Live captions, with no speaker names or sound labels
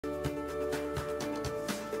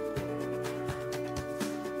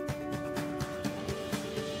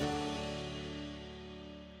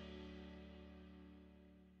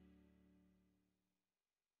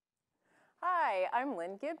I'm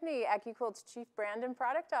Lynn Gibney, AccuQuilt's Chief Brand and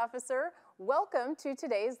Product Officer. Welcome to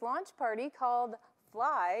today's launch party called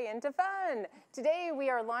Fly into Fun. Today we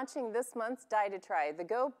are launching this month's die to try, the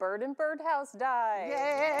Go Bird and Birdhouse die.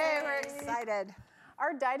 Yay, we're excited.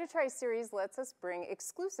 Our Die to Try series lets us bring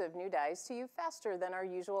exclusive new dies to you faster than our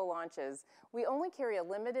usual launches. We only carry a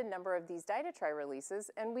limited number of these Die to Try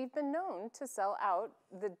releases, and we've been known to sell out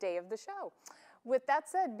the day of the show. With that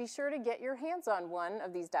said, be sure to get your hands on one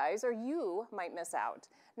of these dies or you might miss out.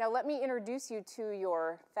 Now let me introduce you to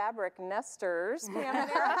your fabric nesters, Pam and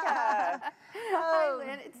Erica. Hi,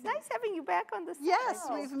 Lynn. It's nice having you back on the set. Yes,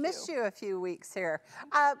 we've missed you a few weeks here.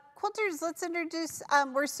 Quilters, let's introduce,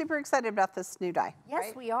 we're super excited about this new die. Yes,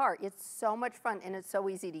 right? we are. It's so much fun and it's so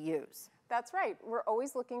easy to use. That's right. We're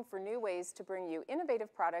always looking for new ways to bring you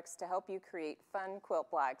innovative products to help you create fun quilt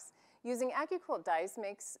blocks. Using AccuQuilt dies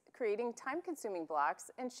makes creating time-consuming blocks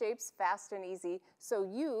and shapes fast and easy so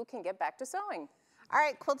you can get back to sewing. All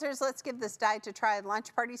right, quilters, let's get this die to try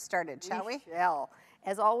launch party started, shall we? Shall.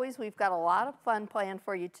 As always, we've got a lot of fun planned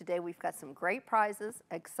for you today. We've got some great prizes,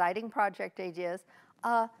 exciting project ideas,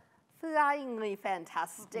 a flyingly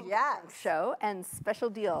fantastic show, and special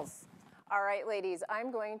deals. All right, ladies, I'm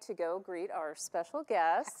going to go greet our special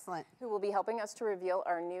guest, Excellent, who will be helping us to reveal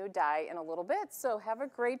our new die in a little bit. So have a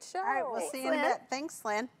great show. All right, we'll see you in a bit. Thanks,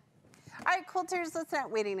 Lynn. All right, quilters, let's not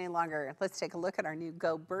wait any longer. Let's take a look at our new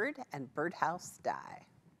Go Bird and Birdhouse die.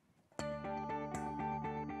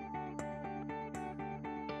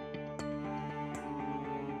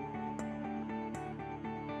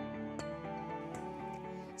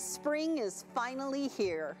 Spring is finally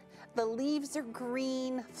here. The leaves are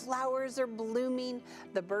green, flowers are blooming,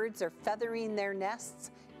 the birds are feathering their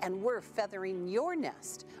nests, and we're feathering your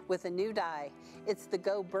nest with a new die. It's the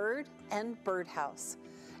Go Bird and Birdhouse.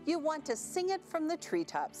 You want to sing it from the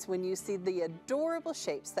treetops when you see the adorable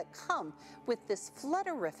shapes that come with this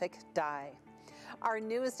flutterific die. Our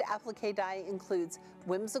newest applique die includes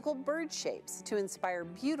whimsical bird shapes to inspire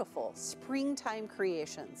beautiful springtime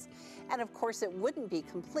creations. And of course, it wouldn't be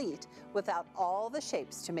complete without all the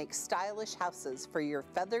shapes to make stylish houses for your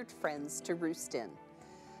feathered friends to roost in.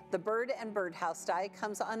 The Bird and Birdhouse die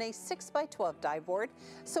comes on a 6x12 die board,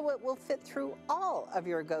 so it will fit through all of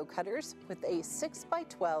your Go cutters with a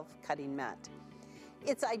 6x12 cutting mat.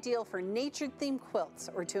 It's ideal for nature-themed quilts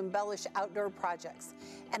or to embellish outdoor projects,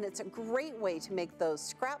 and it's a great way to make those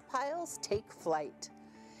scrap piles take flight.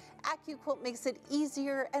 AccuQuilt makes it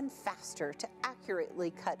easier and faster to accurately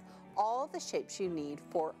cut all the shapes you need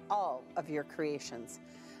for all of your creations.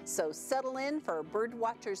 So settle in for a bird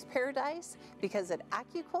watcher's paradise, because at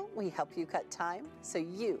AccuQuilt we help you cut time so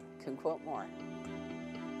you can quilt more.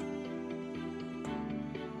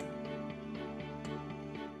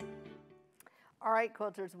 All right,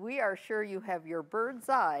 quilters, we are sure you have your bird's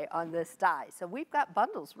eye on this die, so we've got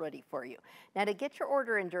bundles ready for you. Now, to get your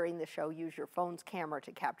order in during the show, use your phone's camera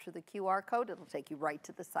to capture the QR code. It'll take you right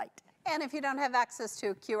to the site. And if you don't have access to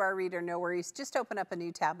a QR reader, no worries. Just open up a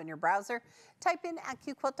new tab in your browser, type in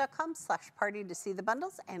accuquilt.com/party to see the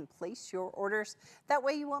bundles and place your orders. That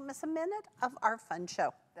way you won't miss a minute of our fun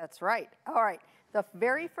show. That's right. All right. The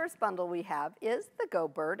very first bundle we have is the Go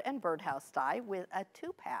Bird and Birdhouse die with a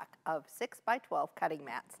 2-pack of 6x12 cutting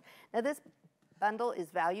mats. Now this bundle is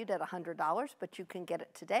valued at $100, but you can get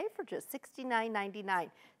it today for just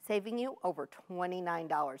 $69.99, saving you over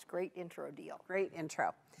 $29. Great intro deal. Great intro.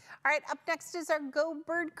 All right, up next is our Go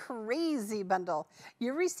Bird Crazy bundle.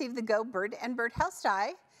 You receive the Go Bird and Birdhouse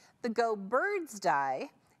die, the Go Birds die,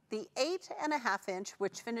 the 8.5 inch,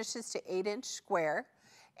 which finishes to 8-inch square,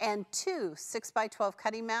 and 2 6x12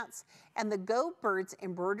 cutting mats, and the Go Birds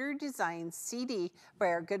Embroidery Design CD by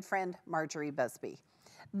our good friend Marjorie Busby.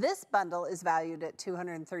 This bundle is valued at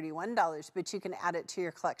 $231, but you can add it to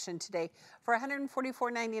your collection today for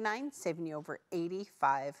 $144.99, saving you over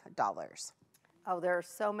 $85. Oh, there are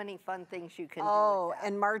so many fun things you can do with that.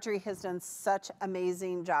 And Marjorie has done such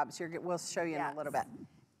amazing jobs. We'll show you in a little bit.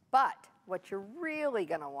 But what you're really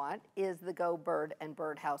going to want is the Go Bird and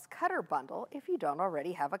Birdhouse cutter bundle if you don't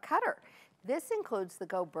already have a cutter. This includes the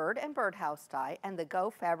Go Bird and Birdhouse die and the Go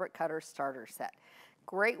Fabric Cutter Starter Set.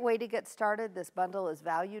 Great way to get started. This bundle is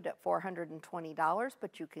valued at $420,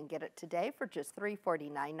 but you can get it today for just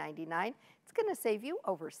 $349.99. It's going to save you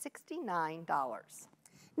over $69.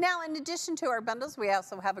 Now, in addition to our bundles, we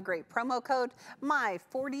also have a great promo code,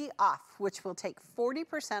 MY40OFF, which will take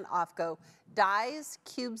 40% off Go dies,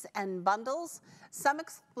 cubes, and bundles. Some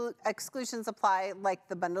exclusions apply, like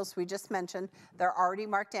the bundles we just mentioned. They're already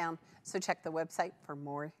marked down, so check the website for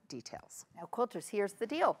more details. Now, quilters, here's the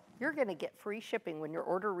deal. You're going to get free shipping when your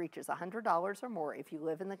order reaches $100 or more if you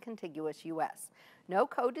live in the contiguous U.S. No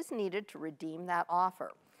code is needed to redeem that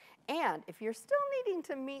offer. And if you're still needing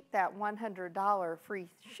to meet that $100 free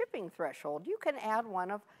shipping threshold, you can add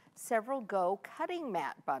one of several Go cutting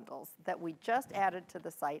mat bundles that we just added to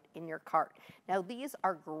the site in your cart. Now, these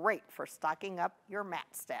are great for stocking up your mat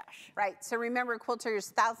stash. Right, so remember,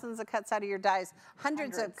 quilters, thousands of cuts out of your dies,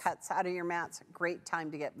 hundreds of cuts out of your mats. Great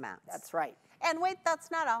time to get mats. That's right. And wait,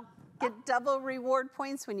 that's not all. Get double reward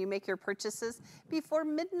points when you make your purchases before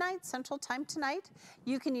midnight Central Time tonight.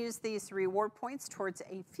 You can use these reward points towards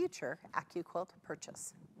a future AccuQuilt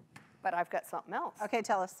purchase. But I've got something else. Okay,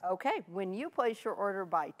 tell us. Okay, when you place your order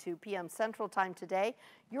by 2 p.m. Central Time today,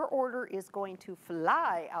 your order is going to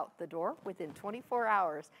fly out the door within 24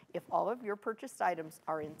 hours if all of your purchased items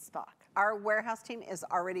are in stock. Our warehouse team is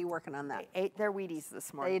already working on that. They ate their Wheaties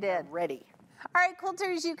this morning. They did. They're ready. All right,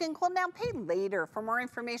 quilters, you can quilt now, pay later. For more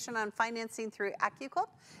information on financing through AccuQuilt,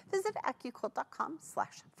 visit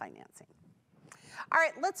AccuQuilt.com/financing. All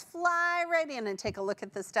right, let's fly right in and take a look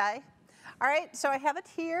at this die. All right, so I have it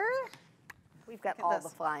here. We've got all the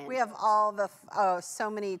flying. We have all the,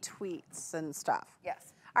 so many tweets and stuff.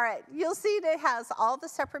 Yes. All right, you'll see it has all the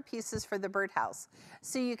separate pieces for the birdhouse.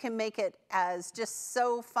 So you can make it as just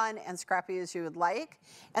so fun and scrappy as you would like.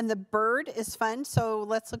 And the bird is fun, so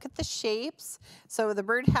let's look at the shapes. So the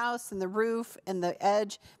birdhouse and the roof and the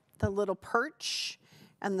edge, the little perch,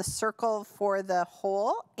 and the circle for the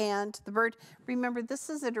hole. And the bird, remember this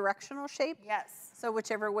is a directional shape. Yes. So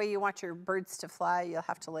whichever way you want your birds to fly, you'll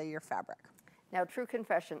have to lay your fabric. Now, true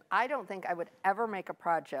confession, I don't think I would ever make a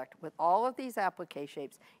project with all of these applique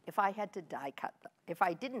shapes if I had to die cut them, if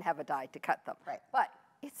I didn't have a die to cut them. Right. But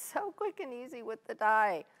it's so quick and easy with the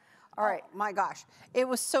die. All right. Oh, my gosh. It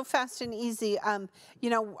was so fast and easy. You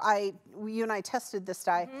know, you and I tested this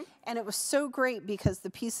die, and it was so great because the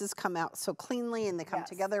pieces come out so cleanly and they come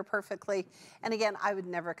together perfectly. And again, I would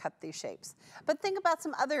never cut these shapes. But think about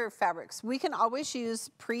some other fabrics. We can always use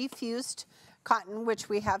pre-fused cotton, which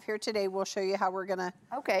we have here today. We'll show you how we're going to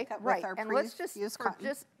cut with our and let's just, cotton. for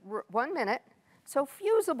just 1 minute. So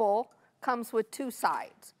fusible comes with two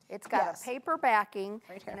sides. It's got a paper backing,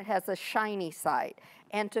 and it has a shiny side.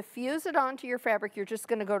 And to fuse it onto your fabric, you're just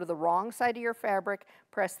going to go to the wrong side of your fabric,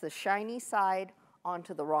 press the shiny side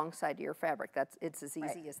onto the wrong side of your fabric. It's as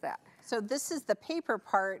easy as that. So this is the paper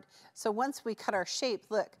part. So once we cut our shape,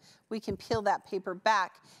 look, we can peel that paper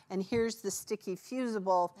back, and here's the sticky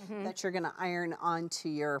fusible that you're going to iron onto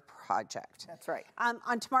your project. That's right.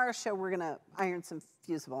 On tomorrow's show, we're going to iron some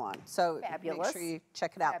fusible on. So Fabulous. make sure you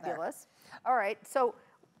check it out Fabulous. All right, so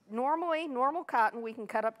normally, normal cotton, we can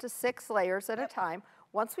cut up to 6 layers at a time.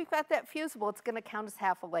 Once we've got that fusible, it's going to count as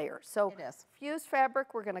half a layer. So fused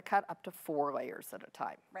fabric, we're going to cut up to 4 layers at a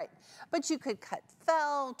time. Right. But you could cut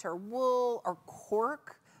felt or wool or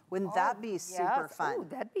cork. Wouldn't that be super fun? Ooh,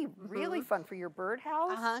 that'd be really fun for your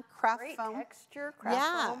birdhouse. Craft Great foam. texture,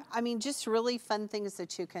 craft foam. I mean, just really fun things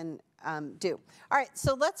that you can do. All right,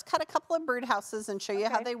 so let's cut a couple of birdhouses and show you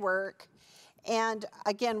how they work. And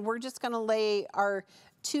again, we're just going to lay our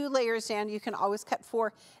 2 layers down. You can always cut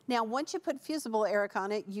 4. Now, once you put fusible, Eric,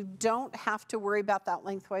 on it, you don't have to worry about that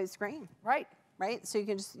lengthwise grain. Right. Right? So you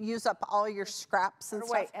can just use up all your scraps and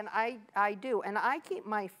stuff. And I do. And I keep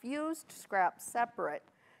my fused scraps separate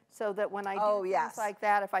so that when I do things like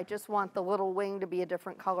that, if I just want the little wing to be a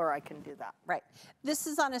different color, I can do that. Right. This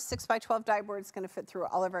is on a 6x12 die board. It's going to fit through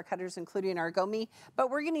all of our cutters, including our Go Me.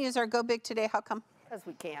 But we're going to use our Go Big today. How come? Because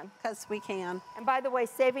we can. Because we can. And by the way,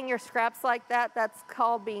 saving your scraps like that, that's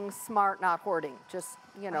called being smart, not hoarding. Just,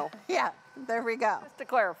 you know. Yeah, there we go. Just to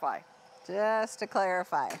clarify. Just to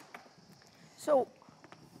clarify. So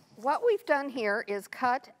what we've done here is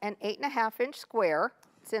cut an 8.5-inch square.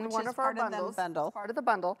 It's in one of our bundles. It's part of the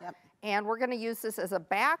bundle. Yep. And we're going to use this as a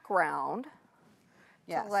background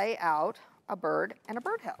to lay out a bird and a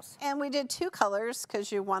birdhouse. And we did 2 colors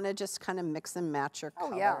because you want to just kind of mix and match your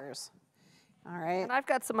colors. All right. And I've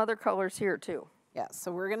got some other colors here too. Yeah,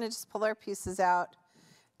 so we're going to just pull our pieces out.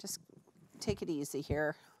 Just take it easy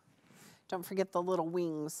here. Don't forget the little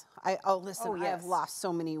wings. Listen, I have lost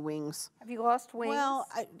so many wings. Have you lost wings? Well,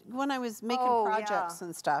 when I was making projects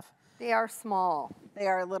and stuff. They are small. They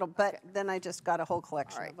are little, but then I just got a whole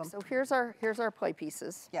collection of them. So here's our play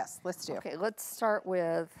pieces. Yes, let's do. Okay, let's start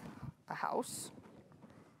with a house.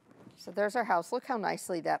 So there's our house. Look how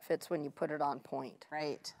nicely that fits when you put it on point.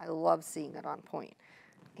 Right. I love seeing it on point.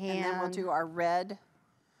 And then we'll do our red.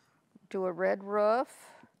 Do a red roof.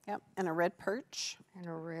 Yep, and a red perch. And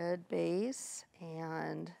a red base.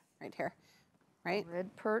 And right here, right? A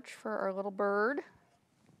red perch for our little bird.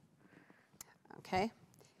 Okay.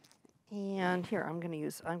 And here, I'm going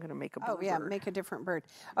to make a bird. Oh, yeah, make a different bird.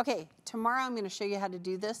 Okay, tomorrow I'm going to show you how to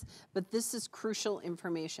do this, but this is crucial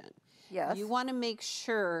information. Yes. You want to make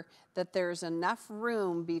sure that there's enough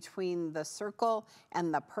room between the circle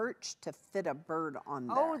and the perch to fit a bird on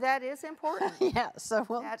there. Oh, that is important. Yeah, so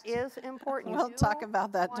that is important. We'll talk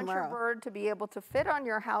about that tomorrow. You want your bird to be able to fit on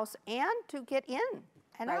your house and to get in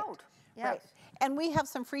and out. Yes. Right. And we have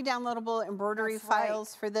some free downloadable embroidery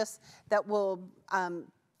files for this that will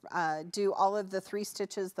do all of the 3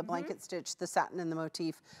 stitches, the blanket stitch, the satin, and the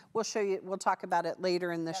motif. We'll show you, we'll talk about it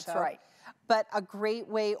later in the show. That's right. But a great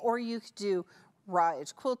way, or you could do raw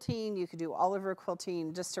edge quilting, you could do all over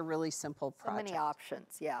quilting, just a really simple project. So many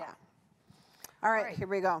options, yeah. All right, here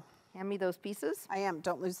we go. Hand me those pieces. I am,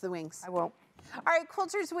 don't lose the wings. I won't. All right,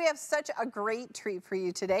 quilters, we have such a great treat for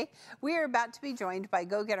you today. We are about to be joined by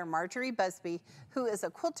go-getter Marjorie Busby, who is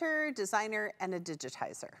a quilter, designer, and a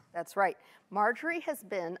digitizer. That's right. Marjorie has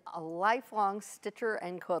been a lifelong stitcher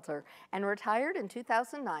and quilter and retired in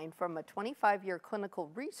 2009 from a 25-year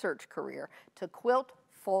clinical research career to quilt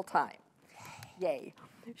full-time. Yay.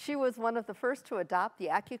 She was one of the first to adopt the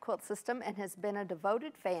AccuQuilt system and has been a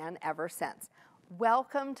devoted fan ever since.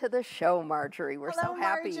 Welcome to the show, Marjorie. We're so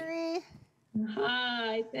happy. Marjorie.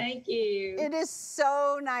 Hi, thank you. It is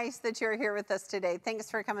so nice that you're here with us today.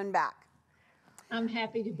 Thanks for coming back. I'm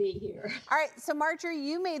happy to be here. All right, so Marjorie,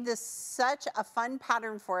 you made this such a fun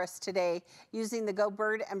pattern for us today using the Go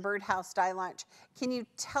Bird and Birdhouse die launch. Can you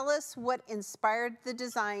tell us what inspired the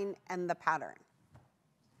design and the pattern?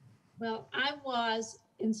 Well, I was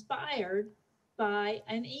inspired by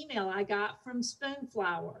an email I got from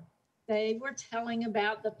Spoonflower. They were telling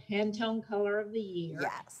about the Pantone color of the year.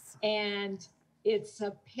 Yes. And it's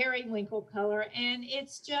a periwinkle color, and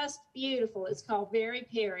it's just beautiful. It's called Very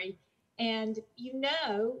Peri. And you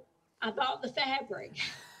know, I bought the fabric.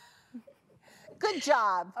 Good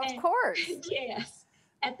job. Of course. Yes.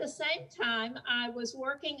 At the same time, I was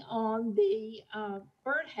working on the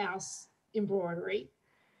birdhouse embroidery,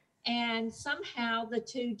 and somehow the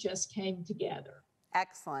two just came together.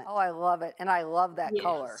 Excellent. Oh, I love it. And I love that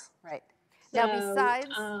color. Right. Now, besides,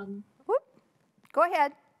 go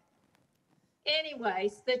ahead.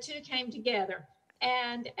 Anyways, the two came together.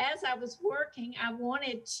 And as I was working, I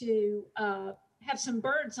wanted to have some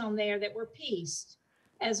birds on there that were pieced,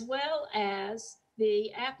 as well as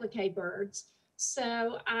the applique birds.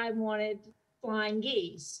 So I wanted flying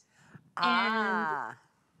geese. And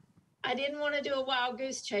I didn't want to do a wild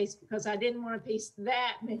goose chase because I didn't want to piece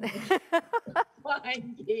that many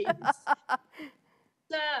flying geese.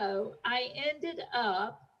 So I ended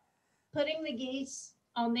up putting the geese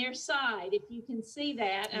on their side. If you can see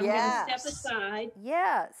that, I'm going to step aside.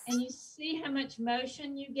 Yes. And you see how much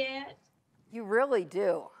motion you get? You really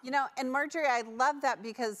do. You know, and Marjorie, I love that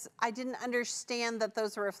because I didn't understand that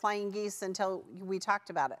those were flying geese until we talked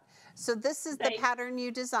about it. So this is the pattern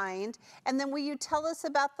you designed. And then will you tell us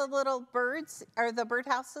about the little birds or the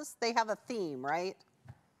birdhouses? They have a theme, right?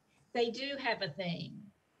 They do have a theme.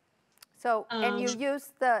 So, and you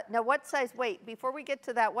used now what size, wait, before we get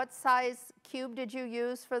to that, what size cube did you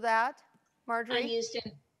use for that, Marjorie?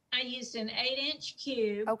 I used an 8-inch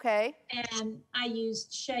cube. Okay. And I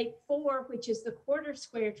used shape 4, which is the quarter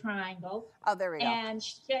square triangle. Oh, there we go. And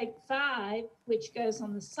shape 5, which goes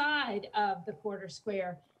on the side of the quarter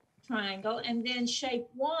square triangle. And then shape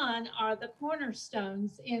 1 are the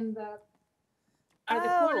cornerstones in the,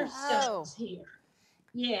 cornerstones here.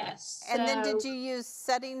 Yes. And then did you use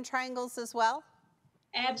setting triangles as well?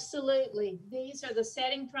 Absolutely. These are the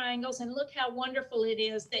setting triangles. And look how wonderful it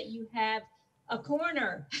is that you have a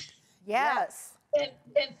corner. Yes. That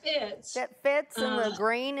fits. That fits and the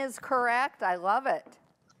green is correct. I love it.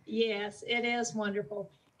 Yes, it is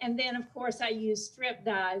wonderful. And then, of course, I use strip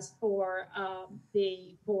dies for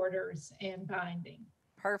the borders and binding.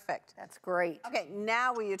 Perfect. That's great. Okay,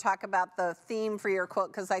 now will you talk about the theme for your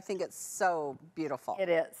quilt, because I think it's so beautiful. It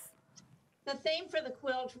is. The theme for the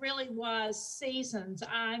quilt really was seasons.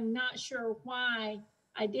 I'm not sure why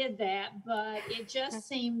I did that, but it just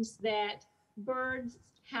seems that birds'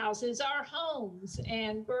 houses are homes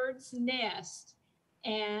and birds nest,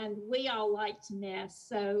 and we all like to nest.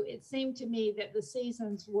 So it seemed to me that the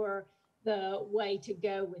seasons were the way to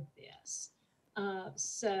go with this.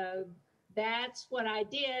 So that's what I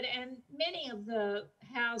did. And many of the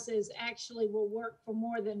houses actually will work for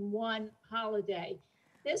more than one holiday.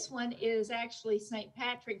 This one is actually St.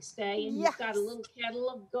 Patrick's Day, and you've got a little kettle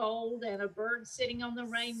of gold and a bird sitting on the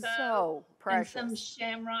rainbow. So precious. And some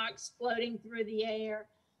shamrocks floating through the air.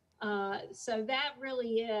 So that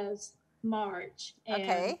really is March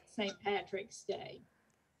and St. Patrick's Day.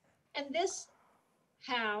 And this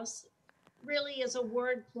house really is a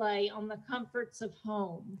word play on the comforts of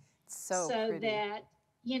home. So pretty. That,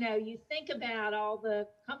 you know, you think about all the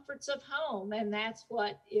comforts of home, and that's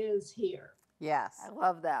what is here. Yes. I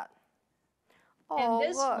love that. Oh, and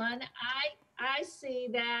this look. one, I see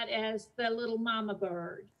that as the little mama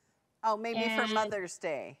bird. Oh, maybe for Mother's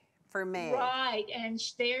Day, for May. Right, and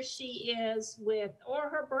there she is with, or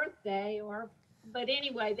her birthday, but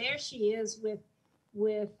anyway, there she is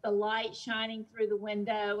with the light shining through the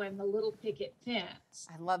window and the little picket fence.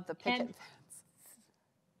 I love the picket fence.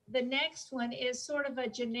 The next one is sort of a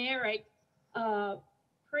generic,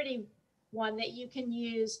 pretty one that you can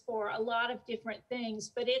use for a lot of different things,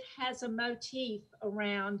 but it has a motif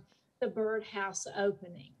around the birdhouse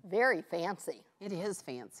opening. Very fancy. It is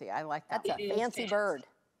fancy. I like that. That's a fancy bird.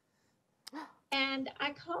 And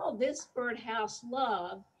I call this birdhouse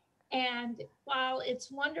Love. And while it's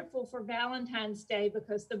wonderful for Valentine's Day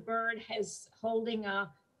because the bird is holding a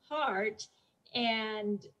heart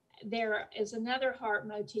and there is another heart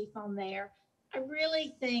motif on there, I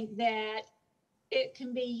really think that it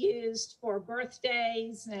can be used for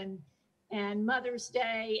birthdays and Mother's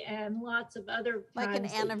Day and lots of other like an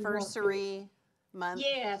anniversary month.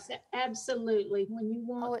 Yes, absolutely. When you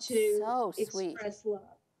want to so express love.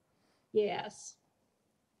 Yes.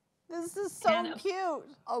 This is so cute.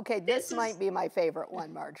 Okay, this might be my favorite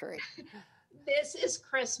one, Marjorie. This is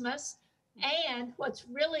Christmas. And what's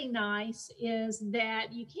really nice is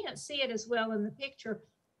that you can't see it as well in the picture,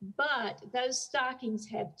 but those stockings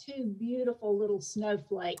have two beautiful little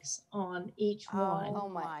snowflakes on each one. Oh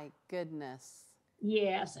my goodness.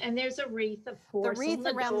 Yes, and there's a wreath, of course. The wreath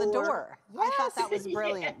around the door. Yes. I thought that was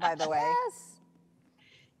brilliant, by the way.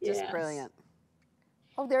 Yes. Just brilliant.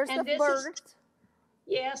 Oh, there's the birds.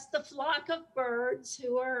 Yes, the flock of birds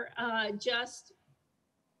who are just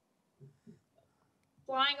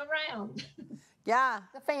flying around. Yeah.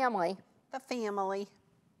 The family. The family.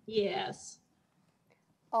 Yes.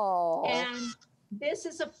 Oh. And this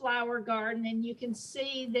is a flower garden, and you can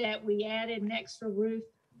see that we added an extra roof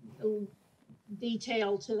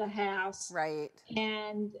detail to the house. Right.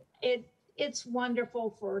 And it's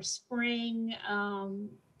wonderful for spring,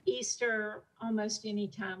 Easter, almost any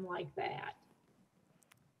time like that.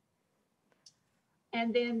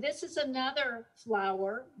 And then this is another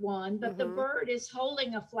flower one, but the bird is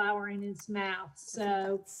holding a flower in his mouth.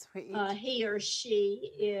 So he or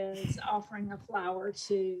she is offering a flower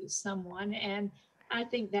to someone. And I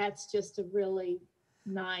think that's just a really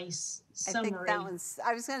nice summary. I think that one's,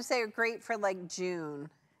 I was going to say, great for like June.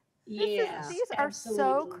 Yes, these are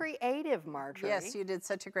so creative, Marjorie. Yes, you did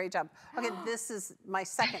such a great job. Okay, this is my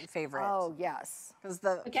second favorite. Oh, yes.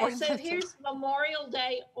 Okay, so here's Memorial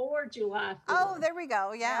Day or July 4th. Oh, there we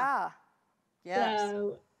go. Yeah. Yes.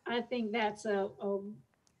 So I think that's a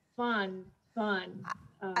fun.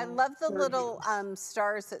 I love the little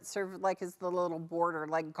stars that serve like as the little border,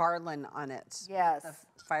 like garland on it. Yes. The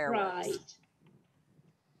fireworks. Right.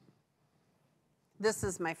 This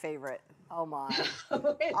is my favorite. Oh my.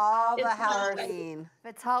 All the Halloween.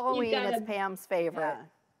 If it's Halloween, it's Pam's favorite.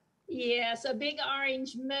 Yes, a big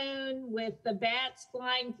orange moon with the bats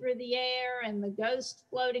flying through the air and the ghost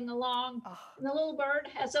floating along. Oh. And the little bird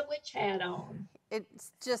has a witch hat on.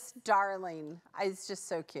 It's just darling. It's just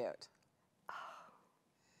so cute.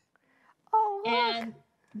 Oh, look. And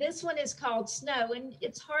this one is called Snow, and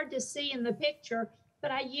it's hard to see in the picture, but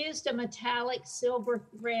I used a metallic silver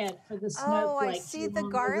thread for the snowflakes. Oh, I see the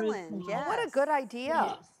garland. Yes. What a good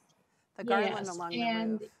idea. Yes. The garland along the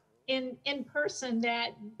roof. And in person,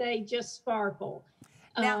 that they just sparkle.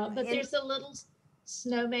 Now, but there's a little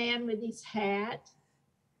snowman with his hat.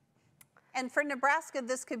 And for Nebraska,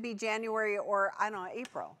 this could be January or, I don't know,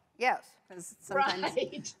 April. Yes. Because sometimes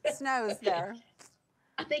it snows there.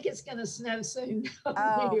 I think it's going to snow soon.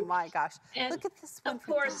 Oh my gosh. And look at this one. Of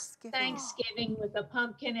course, Thanksgiving with a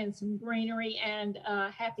pumpkin and some greenery and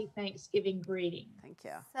happy Thanksgiving greeting. Thank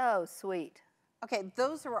you. So sweet. Okay,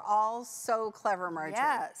 those were all so clever, Marjorie.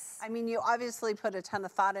 Yes. I mean, you obviously put a ton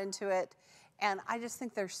of thought into it, and I just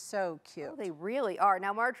think they're so cute. Oh, they really are.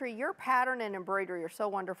 Now, Marjorie, your pattern and embroidery are so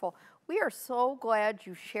wonderful. We are so glad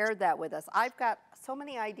you shared that with us. I've got so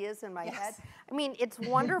many ideas in my head. I mean, it's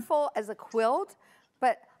wonderful as a quilt,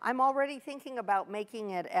 but I'm already thinking about making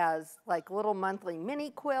it as like little monthly mini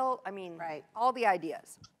quilt. I mean, all the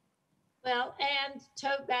ideas. Well, and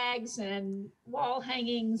tote bags and wall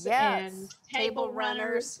hangings Yes. and Table table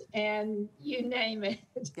runners and you name it.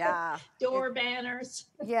 Yeah. Door banners.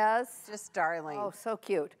 Yes. Just darling. Oh, so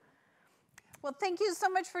cute. Well, thank you so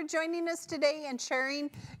much for joining us today and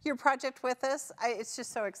sharing your project with us. It's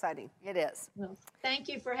just so exciting. It is. Well, thank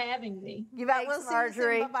you for having me. You bet. Thanks, We'll see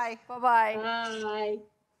Marjorie. you soon. Bye-bye. Bye-bye. Bye.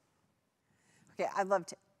 Okay, I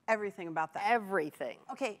loved everything about that. Everything.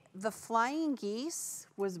 Okay, the flying geese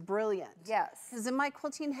was brilliant. Yes. Because in my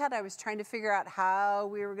quilting head, I was trying to figure out how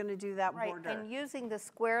we were going to do that Right, border. and using the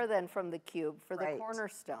square then from the cube for the Right.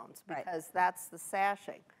 cornerstones Right. because that's the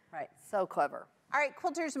sashing. Right. So clever. All right,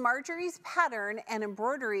 quilters, Marjorie's pattern and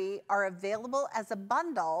embroidery are available as a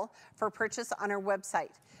bundle for purchase on our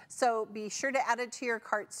website. So be sure to add it to your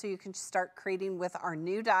cart so you can start creating with our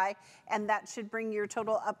new die, and that should bring your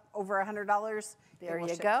total up over $100. There It will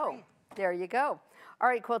you ship go. free. There you go. All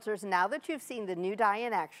right, quilters, now that you've seen the new die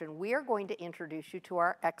in action, we are going to introduce you to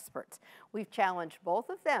our experts. We've challenged both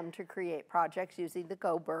of them to create projects using the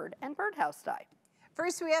Go Bird and Birdhouse die.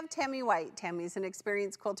 First, we have Tami White. Tami's an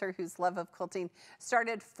experienced quilter whose love of quilting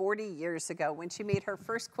started 40 years ago when she made her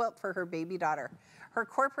first quilt for her baby daughter. Her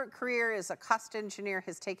corporate career as a cost engineer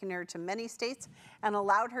has taken her to many states and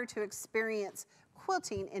allowed her to experience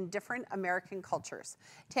quilting in different American cultures.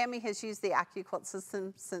 Tami has used the AccuQuilt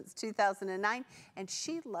system since 2009, and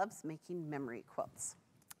she loves making memory quilts.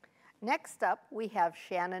 Next up, we have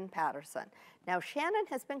Shannon Paterson. Now, Shannon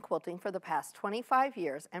has been quilting for the past 25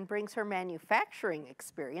 years and brings her manufacturing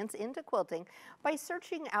experience into quilting by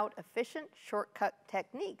searching out efficient shortcut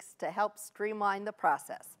techniques to help streamline the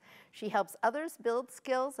process. She helps others build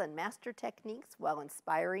skills and master techniques while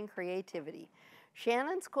inspiring creativity.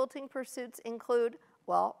 Shannon's quilting pursuits include,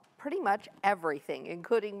 well, pretty much everything,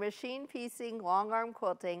 including machine piecing, long arm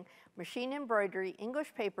quilting, machine embroidery,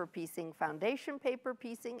 English paper piecing, foundation paper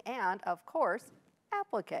piecing, and, of course,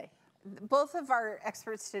 applique. Both of our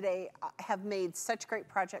experts today have made such great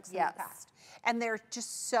projects in Yes. the past, and they're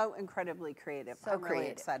just so incredibly creative. So I'm really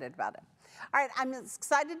creative. excited about it. All right, I'm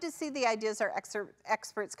excited to see the ideas our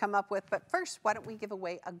experts come up with, but first, why don't we give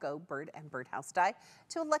away a Go Bird and Birdhouse die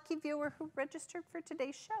to a lucky viewer who registered for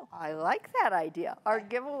today's show. I like that idea. Our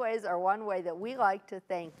giveaways are one way that we like to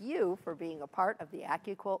thank you for being a part of the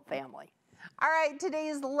AccuQuilt family. All right,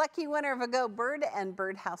 today's lucky winner of a Go Bird and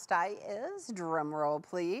Birdhouse die is, drum roll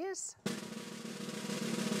please,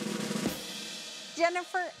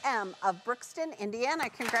 Jennifer M. of Brookston, Indiana.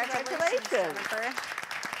 Congratulations, Jennifer.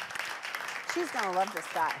 She's gonna love this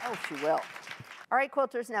die. Oh, she will. All right,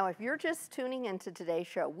 quilters, now if you're just tuning into today's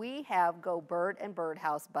show, we have Go Bird and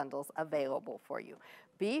Birdhouse bundles available for you.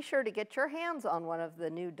 Be sure to get your hands on one of the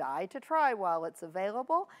new die to try while it's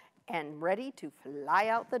available and ready to fly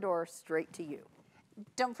out the door straight to you.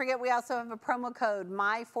 Don't forget, we also have a promo code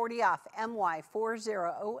MY40OFF,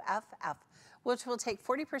 MY40OFF, which will take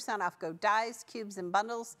 40% off Go dies, cubes, and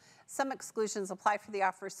bundles. Some exclusions apply for the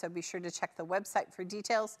offer, so be sure to check the website for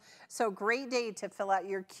details. So great day to fill out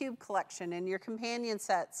your cube collection and your companion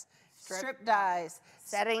sets, strip dies,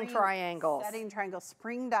 Setting triangles. setting triangles,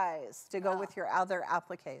 spring dies to go with your other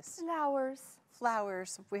appliques. Flowers.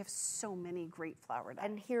 Flowers, we have so many great flower dies.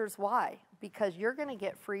 And here's why. Because you're going to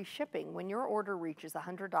get free shipping when your order reaches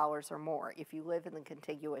 $100 or more if you live in the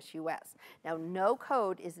contiguous U.S. Now, no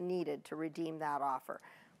code is needed to redeem that offer.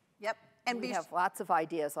 Yep. And We have lots of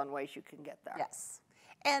ideas on ways you can get there. Yes.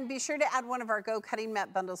 And be sure to add one of our Go Cutting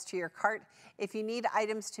Mat bundles to your cart if you need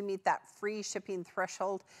items to meet that free shipping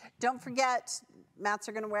threshold. Don't forget, mats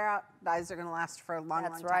are going to wear out, dies are going to last for a long, long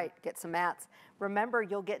time. That's right. Get some mats. Remember,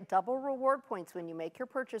 you'll get double reward points when you make your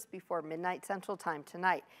purchase before midnight Central Time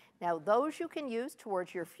tonight. Now, those you can use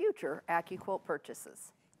towards your future AccuQuilt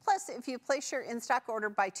purchases. Plus, if you place your in-stock order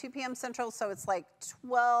by 2 p.m. Central, so it's like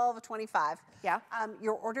 12:25, Yeah.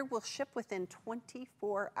 Your order will ship within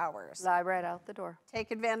 24 hours. Fly right out the door. Take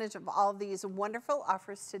advantage of all these wonderful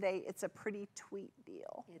offers today. It's a pretty tweet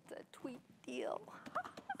deal. It's a tweet deal.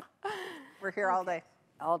 We're here all day.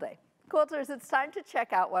 All day. Quilters, it's time to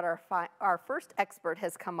check out what our first expert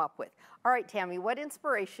has come up with. All right, Tami, what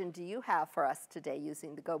inspiration do you have for us today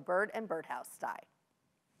using the Go Bird and Birdhouse die?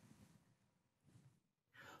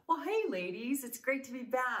 Well, hey ladies, it's great to be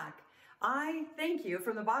back. I thank you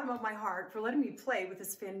from the bottom of my heart for letting me play with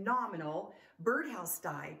this phenomenal birdhouse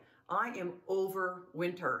die. I am over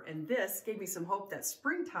winter, and this gave me some hope that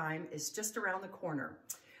springtime is just around the corner.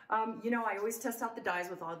 You know, I always test out the dies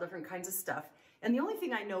with all different kinds of stuff. And the only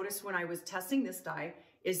thing I noticed when I was testing this die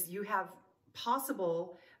is you have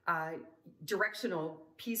possible directional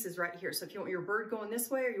pieces right here. So if you want your bird going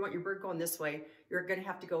this way or you want your bird going this way, you're gonna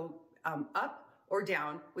have to go up or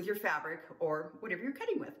down with your fabric or whatever you're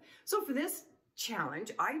cutting with. So for this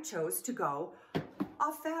challenge, I chose to go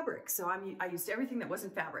off fabric. So I used everything that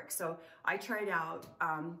wasn't fabric. So I tried out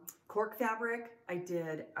cork fabric, I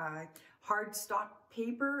did hard stock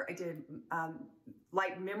paper, I did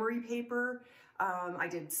light memory paper, I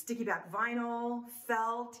did sticky back vinyl,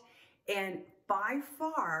 felt, and by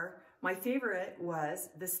far my favorite was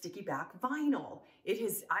the sticky back vinyl.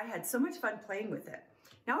 I had so much fun playing with it.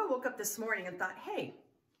 Now I woke up this morning and thought, hey,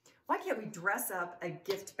 why can't we dress up a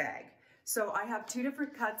gift bag? So I have two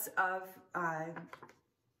different cuts of,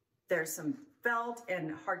 there's some felt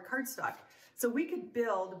and hard cardstock. So we could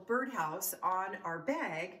build birdhouse on our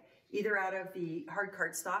bag, either out of the hard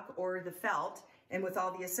cardstock or the felt, and with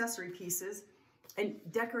all the accessory pieces, and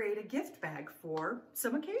decorate a gift bag for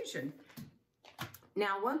some occasion.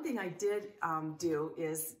 Now, one thing I did do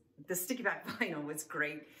is the sticky back vinyl was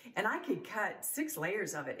great, and I could cut 6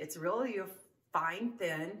 layers of it. It's really a fine,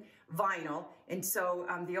 thin vinyl, and so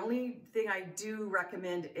the only thing I do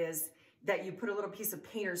recommend is that you put a little piece of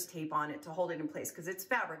painter's tape on it to hold it in place, because it's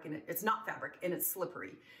fabric and it's not fabric and it's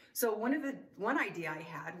slippery. So one idea I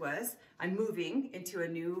had was I'm moving into a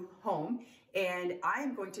new home and I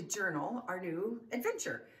am going to journal our new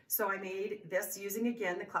adventure. So I made this using,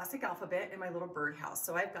 again, the classic alphabet and my little birdhouse.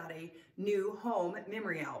 So I've got a new home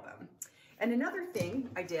memory album. And another thing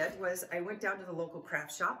I did was I went down to the local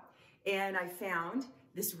craft shop and I found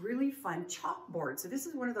this really fun chalkboard. So this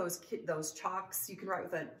is one of those chalks you can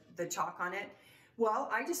write with the chalk on it. Well,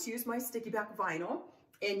 I just used my sticky back vinyl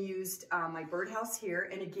and used my birdhouse here,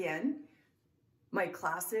 and again, my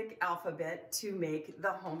classic alphabet to make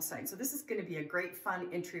the home sign. So this is gonna be a great fun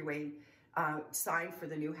entryway sign for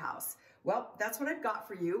the new house. Well, that's what I've got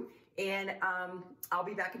for you, and I'll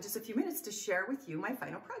be back in just a few minutes to share with you my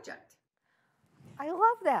final project. I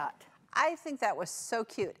love that. I think that was so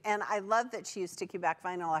cute, and I love that she used sticky back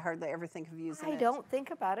vinyl. I hardly ever think of using it. I don't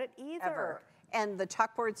think about it either. Ever. And the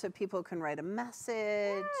chalkboard so people can write a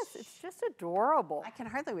message. Yes, it's just adorable. I can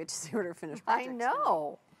hardly wait to see what her finished I project's know.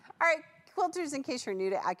 All right, quilters, in case you're new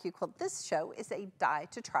to AccuQuilt, this show is a Die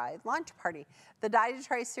to Try launch party. The Die to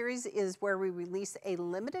Try series is where we release a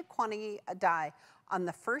limited quantity of die on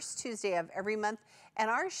the first Tuesday of every month, and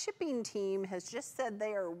our shipping team has just said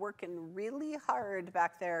they are working really hard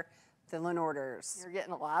back there filling orders. You're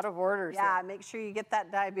getting a lot of orders. Yeah, make sure you get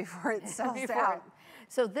that die before it sells out.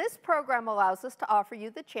 So this program allows us to offer you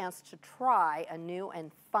the chance to try a new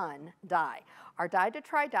and fun die. Our Die to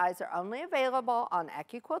Try dies are only available on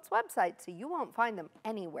AccuQuilt's website, so you won't find them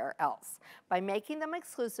anywhere else. By making them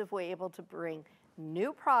exclusive, we're able to bring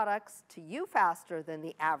new products to you faster than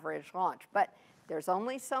the average launch. But there's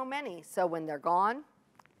only so many, so when they're gone,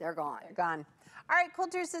 they're gone. They're gone. All right,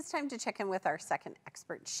 quilters, it's time to check in with our second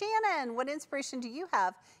expert. Shannon, what inspiration do you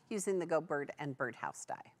have using the Go Bird and Birdhouse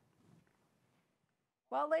die?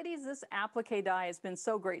 Well, ladies, this applique die has been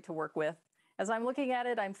so great to work with. As I'm looking at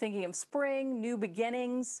it, I'm thinking of spring, new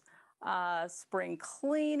beginnings, spring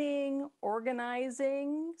cleaning,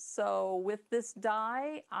 organizing. So with this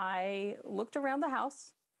die, I looked around the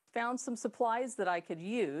house, found some supplies that I could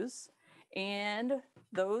use, and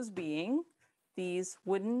those being these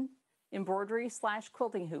wooden embroidery /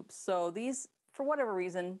 quilting hoops. So these, for whatever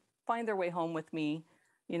reason, find their way home with me.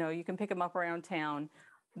 You know, you can pick them up around town.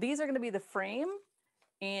 These are going to be the frame,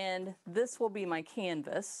 and this will be my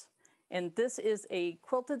canvas. And this is a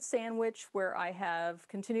quilted sandwich where I have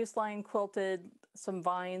continuous line quilted some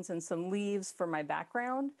vines and some leaves for my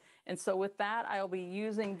background. And so with that, I'll be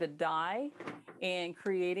using the die and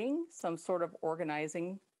creating some sort of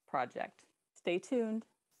organizing project. Stay tuned.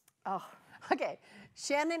 Oh, okay.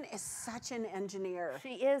 Shannon is such an engineer.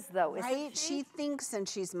 She is, though, right? isn't she? She thinks and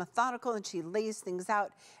she's methodical and she lays things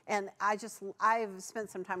out. And I've spent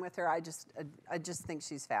some time with her. I just think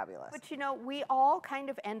she's fabulous. But you know, we all kind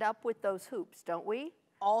of end up with those hoops, don't we?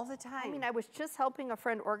 All the time. I mean, I was just helping a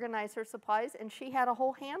friend organize her supplies, and she had a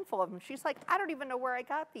whole handful of them. She's like, I don't even know where I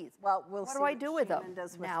got these. Well, we'll what see do I do with them? Shannon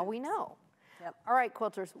does with now we hoops. know. Yep. All right,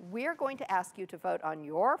 quilters, we're going to ask you to vote on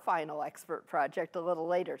your final expert project a little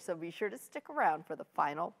later, so be sure to stick around for the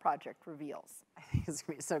final project reveals. I think it's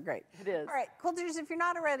going to be so great. It is. All right, quilters, if you're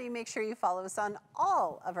not already, make sure you follow us on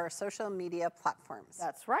all of our social media platforms.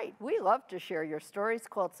 That's right. We love to share your stories,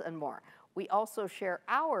 quilts, and more. We also share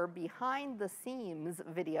our behind the seams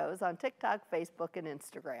videos on TikTok, Facebook, and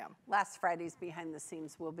Instagram. Last Friday's Behind the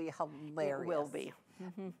Seams will be hilarious. It will be.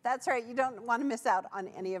 That's right. You don't want to miss out on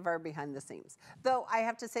any of our behind the scenes. Though I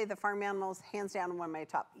have to say the farm animals, hands down, one of my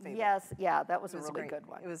top favorites. Yes, yeah, that was a really great. good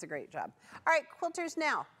one. It was a great job. All right, quilters,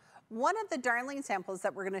 now, one of the darling samples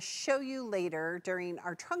that we're going to show you later during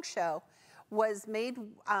our trunk show was made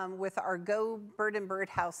with our Go Bird and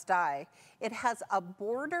Birdhouse die. It has a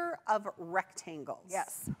border of rectangles.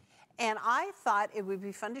 Yes. And I thought it would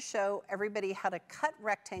be fun to show everybody how to cut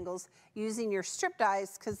rectangles using your strip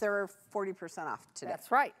dies because they're 40% off today.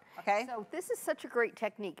 That's right. Okay. So this is such a great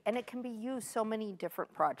technique, and it can be used so many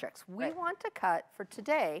different projects. We want to cut, for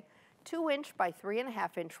today, 2-inch by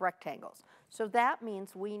 3.5-inch rectangles. So that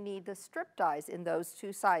means we need the strip dies in those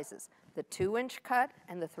two sizes, the 2-inch cut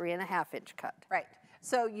and the 3.5-inch cut. Right.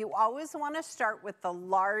 So you always want to start with the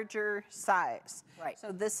larger size. Right.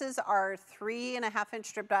 So this is our 3.5-inch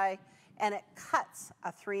strip die, and it cuts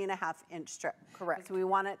a 3.5-inch strip. Correct. So we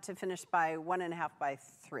want it to finish by 1.5 by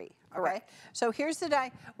 3. Okay? Correct. So here's the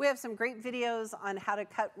die. We have some great videos on how to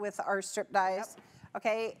cut with our strip dies. Yep.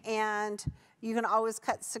 Okay, and you can always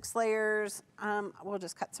cut 6 layers. We'll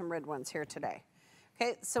just cut some red ones here today.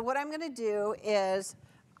 Okay, so what I'm going to do is,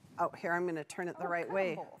 here, I'm going to turn it the right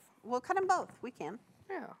way. We'll cut them both. We can.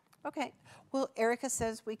 Yeah. Okay. Well, Erica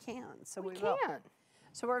says we can, so we will. can.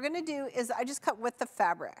 So what we're going to do is I just cut with the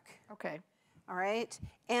fabric. Okay. All right,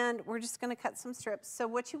 and we're just going to cut some strips. So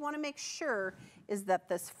what you want to make sure is that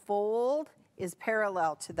this fold is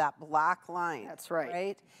parallel to that black line. That's right.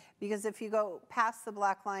 Right? Because if you go past the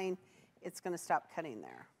black line, it's going to stop cutting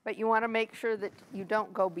there. But you want to make sure that you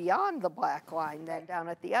don't go beyond the black line then down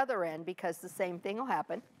at the other end, because the same thing will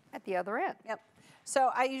happen at the other end. Yep.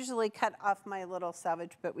 So I usually cut off my little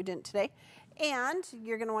selvage, but we didn't today. And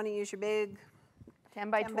you're going to want to use your big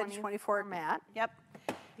 10 by 24 mat. Yep.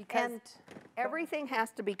 Because everything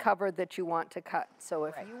has to be covered that you want to cut. So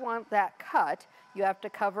if you want that cut, you have to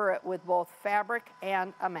cover it with both fabric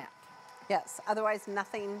and a mat. Yes, otherwise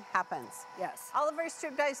nothing happens. Yes. All of our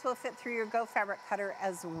strip dies will fit through your Go fabric cutter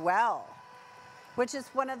as well, which is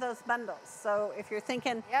one of those bundles. So if you're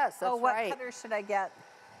thinking, yes, that's what right. cutter should I get?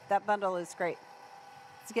 That bundle is great.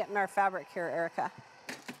 Let's get in our fabric here, Erica.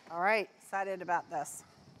 All right. Excited about this.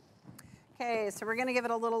 Okay, so we're gonna give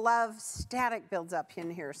it a little love. Static builds up in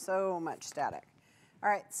here, so much static. All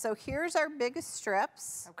right, so here's our biggest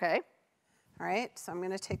strips. Okay. All right, so I'm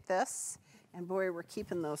gonna take this, and boy, we're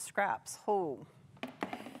keeping those scraps. Oh.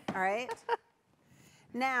 All right.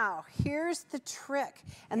 Now, here's the trick,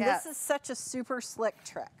 and this is such a super slick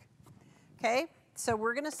trick. Okay, so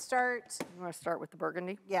we're gonna start. You want to start with the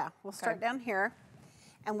burgundy? Yeah, we'll start down here.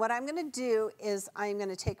 And what I'm gonna do is I'm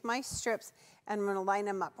gonna take my strips and I'm gonna line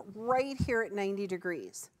them up right here at 90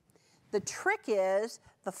 degrees. The trick is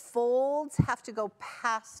the folds have to go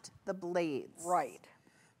past the blades. Right.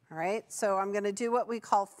 All right, so I'm gonna do what we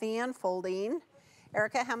call fan folding.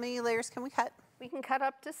 Erica, how many layers can we cut? We can cut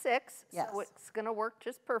up to 6, Yes. so it's going to work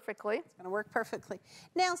just perfectly. It's gonna work perfectly.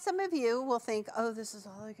 Now, some of you will think, oh, this is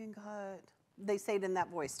all I can cut. They say it in that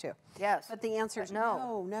voice too. Yes. But the answer is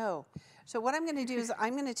no. no. So what I'm gonna do is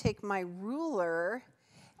I'm gonna take my ruler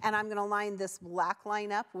and I'm gonna line this black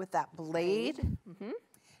line up with that blade. Mm-hmm.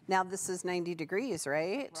 Now this is 90 degrees,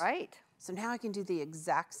 right? Right. So now I can do the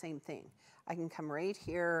exact same thing. I can come right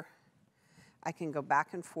here. I can go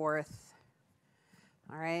back and forth.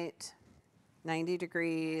 All right, 90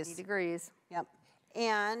 degrees. 90 degrees. Yep,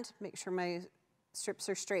 and make sure my strips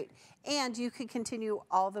are straight. And you could continue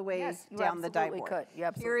all the way down the die board. Could. You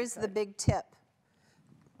absolutely Here is the big tip.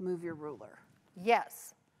 Move your ruler.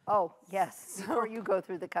 Yes. Oh, yes. Before you go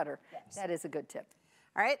through the cutter. Yes. That is a good tip.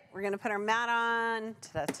 All right, we're gonna put our mat on.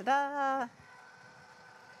 Ta-da, ta-da.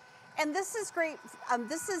 And this is great.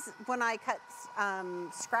 This is when I cut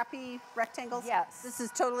scrappy rectangles. Yes. This is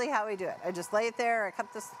totally how I do it. I just lay it there. I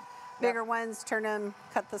cut the bigger ones, turn them,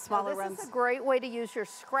 cut the smaller ones. This is a great way to use your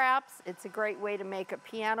scraps. It's a great way to make a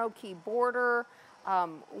piano key border.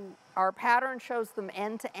 Our pattern shows them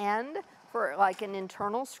end to end for like an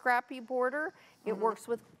internal scrappy border. It works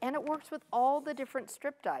with, and it works with all the different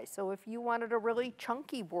strip dies. So if you wanted a really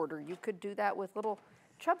chunky border, you could do that with little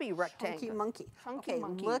chubby rectangles. Chunky monkey. Chunky okay,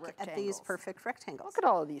 monkey look rectangles. at these perfect rectangles. Look at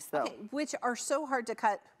all of these though. Okay, which are so hard to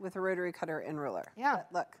cut with a rotary cutter and ruler. Yeah.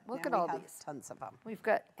 But Look now at all we have these. Tons of them. We've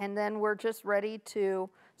got, and then we're just ready to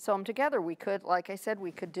sew them together. We could, like I said,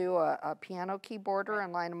 we could do a piano key border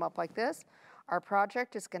and line them up like this. Our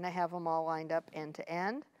project is going to have them all lined up end to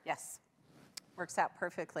end. Yes. Works out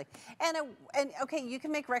perfectly. And okay, you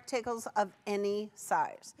can make rectangles of any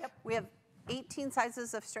size. Yep. We have 18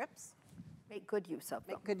 sizes of strips. Make good use of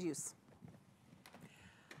them. Make good use.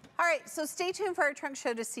 All right, so stay tuned for our trunk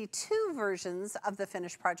show to see 2 versions of the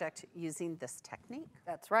finished project using this technique.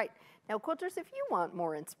 That's right. Now, quilters, if you want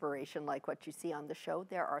more inspiration like what you see on the show,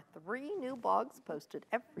 there are 3 new blogs posted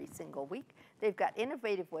every single week. They've got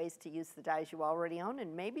innovative ways to use the dyes you already own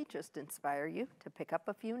and maybe just inspire you to pick up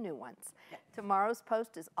a few new ones. Tomorrow's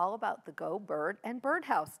post is all about the Go Bird and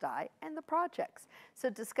Birdhouse dye and the projects.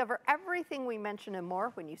 So discover everything we mention and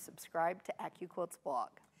more when you subscribe to AccuQuilt's blog.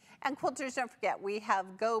 And quilters, don't forget, we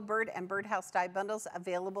have Go Bird and Birdhouse dye bundles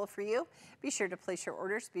available for you. Be sure to place your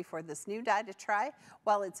orders before this new dye to try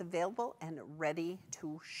while it's available and ready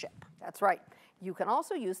to ship. That's right. You can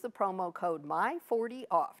also use the promo code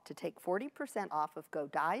MY40OFF to take 40% off of Go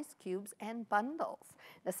dyes, cubes, and bundles.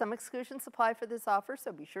 Now, some exclusions apply for this offer,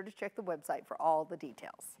 so be sure to check the website for all the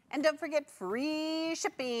details. And don't forget free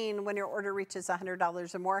shipping when your order reaches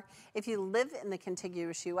 $100 or more. If you live in the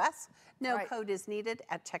contiguous U.S., no code is needed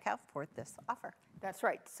at checkout for this offer. That's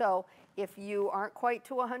right. So if you aren't quite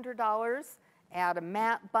to $100, add a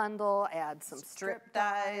matte bundle, add some strip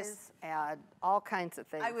dyes, add all kinds of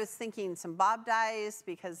things. I was thinking some bob dyes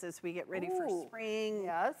because as we get ready for spring.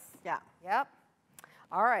 Yes. Yeah. Yep.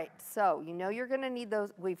 All right, so you know you're going to need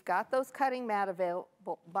those. We've got those cutting mat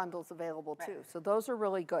bundles available too, so those are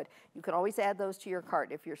really good. You can always add those to your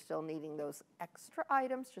cart if you're still needing those extra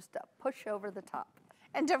items just to push over the top.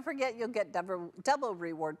 And don't forget, you'll get double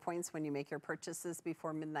reward points when you make your purchases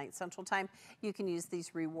before midnight Central Time. You can use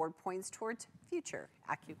these reward points towards future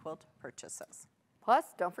AccuQuilt purchases. Plus,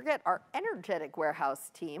 don't forget, our energetic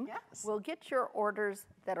warehouse team will get your orders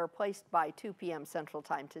that are placed by 2 p.m. Central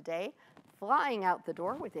Time today, flying out the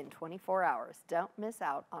door within 24 hours. Don't miss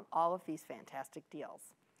out on all of these fantastic deals.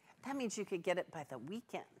 That means you could get it by the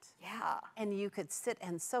weekend. Yeah. And you could sit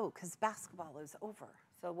and sew because basketball is over.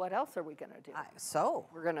 So what else are we going to do? Sew.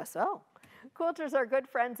 We're going to sew. Quilters are good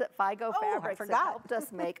friends at FIGO Fabrics that helped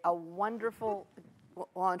us make a wonderful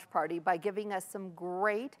launch party by giving us some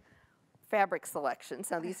great fabric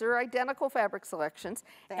selections. Now, these are identical fabric selections,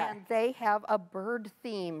 and they have a bird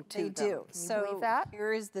theme to them. They do. Can you believe that?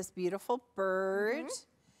 Here is this beautiful bird,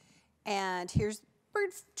 and here's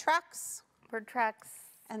bird tracks. Bird tracks.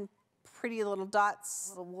 And pretty little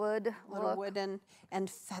dots. Little wood. Little wooden and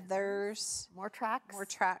feathers. More tracks. More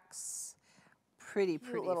tracks. Pretty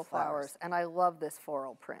little flowers. And I love this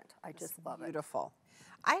floral print. I just love it. Beautiful.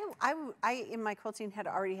 I in my quilting head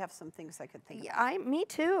already have some things I could think of. Me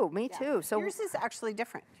too. Me too. So yours is actually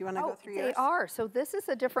different. Do you want to go through yours? They are. So this is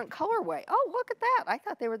a different colorway. Oh, look at that. I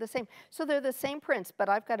thought they were the same. So they're the same prints, but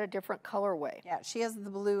I've got a different colorway. Yeah, she has the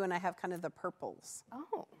blue and I have kind of the purples.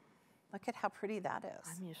 Oh. Look at how pretty that is.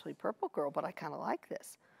 I'm usually purple girl, but I kind of like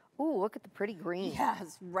this. Ooh, look at the pretty green.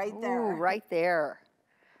 Yes, right there. Ooh, right there.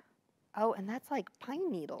 Oh, and that's like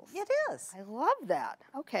pine needles. It is. I love that.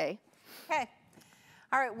 Okay. Okay.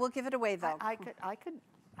 All right, we'll give it away though. I could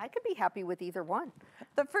be happy with either one.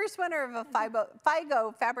 The first winner of a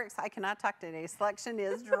FIGO Fabrics I Cannot Talk Today selection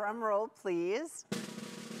is, drum roll please,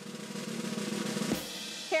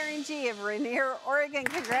 Karen G. of Rainier, Oregon.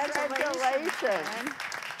 Congratulations.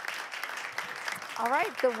 All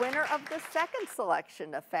right, the winner of the second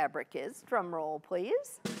selection of fabric is, drum roll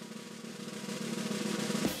please,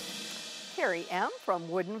 Carrie M. from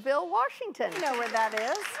Woodinville, Washington. You know where that is?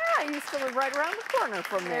 Yeah, I used to live right around the corner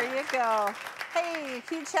from there. There you go. Hey,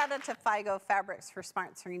 huge shout out to FIGO Fabrics for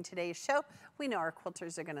sponsoring today's show. We know our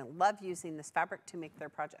quilters are going to love using this fabric to make their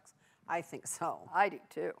projects. I think so. I do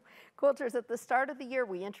too. Quilters, at the start of the year,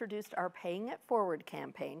 we introduced our Paying It Forward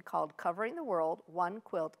campaign called Covering the World One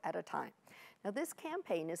Quilt at a Time. Now, this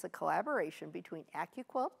campaign is a collaboration between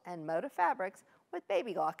AccuQuilt and Moda Fabrics with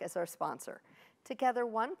Baby Lock as our sponsor. Together,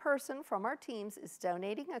 one person from our teams is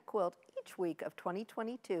donating a quilt each week of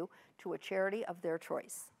 2022 to a charity of their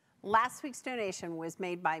choice. Last week's donation was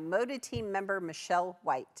made by Moda team member Michelle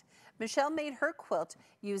White. Michelle made her quilt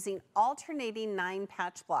using alternating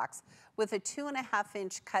 9-patch blocks with a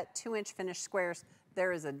 2.5-inch cut, 2-inch finished squares.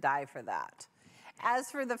 There is a die for that.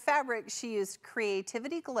 As for the fabric, she used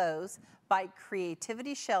Creativity Glows by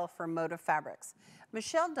Creativity Shell for Moda Fabrics.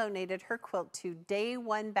 Michelle donated her quilt to Day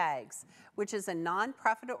One Bags, which is a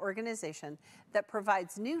nonprofit organization that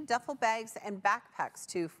provides new duffel bags and backpacks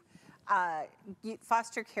to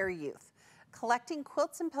foster care youth. Collecting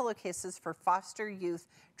quilts and pillowcases for foster youth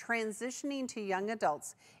transitioning to young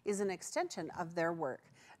adults is an extension of their work.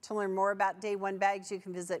 To learn more about Day One Bags, you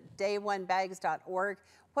can visit dayonebags.org.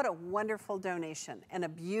 What a wonderful donation and a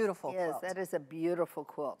beautiful quilt. Yes, that is a beautiful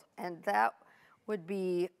quilt. And that would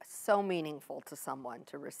be so meaningful to someone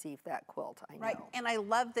to receive that quilt, I know. Right, and I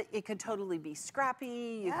love that it could totally be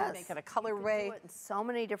scrappy. You could make it a colorway. You could do it in so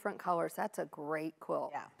many different colors. That's a great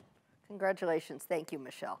quilt. Yeah. Congratulations. Thank you,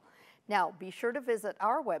 Michelle. Now, be sure to visit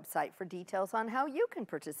our website for details on how you can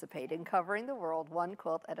participate in Covering the World One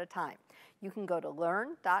Quilt at a Time. You can go to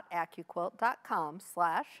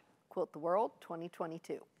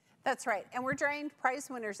learn.accuquilt.com/quilttheworld2022. That's right, and we're drawing prize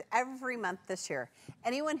winners every month this year.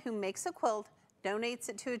 Anyone who makes a quilt, donates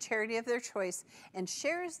it to a charity of their choice, and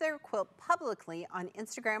shares their quilt publicly on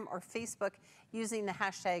Instagram or Facebook using the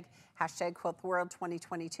hashtag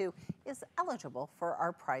 #QuiltWorld2022 is eligible for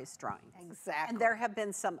our prize drawing. Exactly. And there have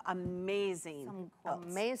been some amazing quilts.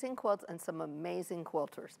 Amazing quilts and some amazing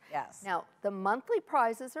quilters. Yes. Now, the monthly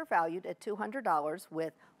prizes are valued at $200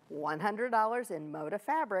 with $100 in Moda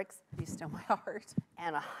Fabrics. Be still my heart.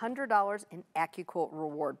 And $100 in AccuQuilt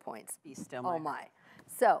reward points. Be still my Oh my.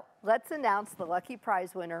 So let's announce the lucky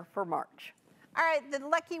prize winner for March. All right, the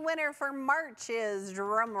lucky winner for March is,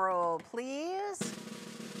 drum roll please,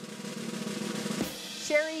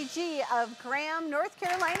 Sherry G of Graham, North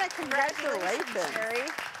Carolina. Congratulations, Sherry.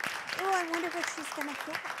 Oh, I wonder what she's gonna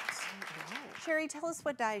get. Sherry, tell us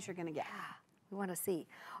what dies you're gonna get. We want to see.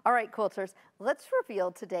 All right, quilters, let's reveal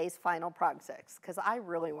today's final projects because I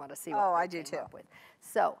really want to see what I they do came too. up with.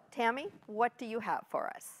 So, Tami, what do you have for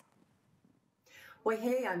us? Well,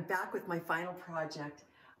 hey, I'm back with my final project.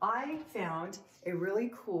 I found a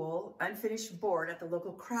really cool unfinished board at the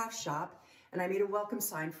local craft shop, and I made a welcome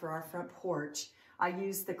sign for our front porch. I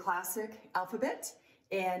used the classic alphabet,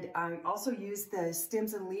 and I also used the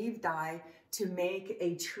stems and leaf die to make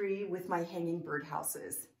a tree with my hanging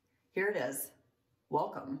birdhouses. Here it is.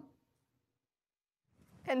 Welcome.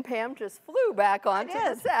 And Pam just flew back onto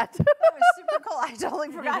the set. That was super cool. I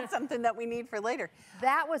totally forgot something that we need for later.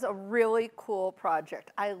 That was a really cool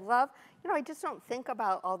project. I love, I just don't think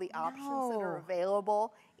about all the options that are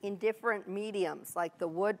available in different mediums, like the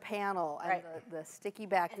wood panel and the sticky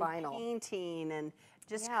back vinyl. Painting and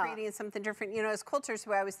just creating something different. As quilters,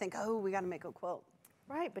 we always think, oh, we got to make a quilt.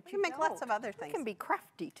 Right, but you can make lots of other things. You can be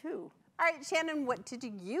crafty too. All right, Shannon, what did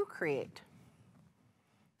you create?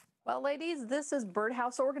 Well, ladies, this is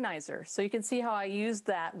Birdhouse Organizer. So you can see how I used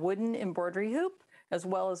that wooden embroidery hoop as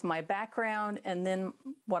well as my background, and then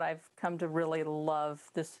what I've come to really love,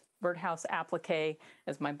 this birdhouse applique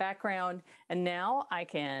as my background. And now I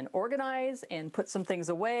can organize and put some things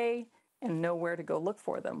away and know where to go look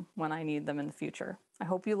for them when I need them in the future. I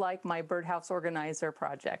hope you like my Birdhouse Organizer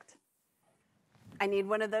project. I need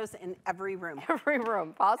one of those in every room. Every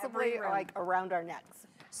room, possibly Every room. like around our necks.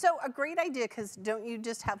 So a great idea, because don't you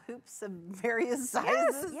just have hoops of various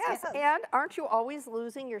sizes? Yes. And aren't you always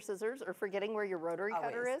losing your scissors or forgetting where your rotary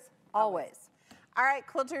cutter is? Always. All right,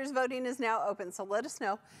 quilters, voting is now open, so let us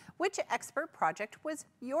know which expert project was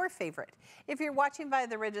your favorite. If you're watching via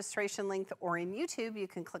the registration link or in YouTube, you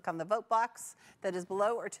can click on the vote box that is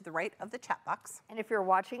below or to the right of the chat box. And if you're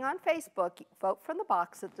watching on Facebook, vote from the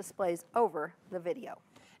box that displays over the video.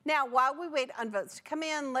 Now, while we wait on votes to come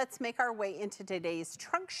in, let's make our way into today's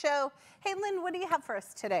trunk show. Hey, Lynn, what do you have for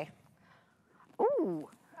us today? Ooh.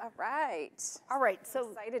 All right. All right, so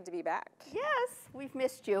Excited to be back. yes, we've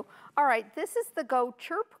missed you. All right, this is the Go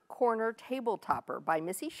Chirp Corner Table Topper by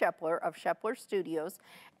Missy Shepler of Shepler Studios.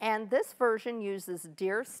 And this version uses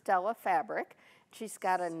Dear Stella fabric. She's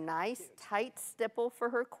got a nice tight stipple for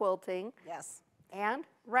her quilting. Yes. And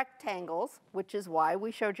rectangles, which is why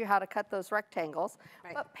we showed you how to cut those rectangles.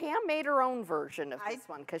 Right. But Pam made her own version of this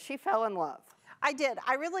one because she fell in love. I did.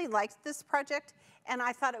 I really liked this project, and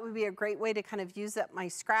I thought it would be a great way to kind of use up my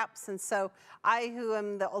scraps. And so I, who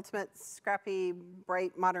am the ultimate scrappy,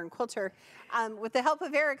 bright, modern quilter, with the help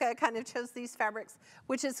of Erica, kind of chose these fabrics,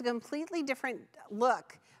 which is a completely different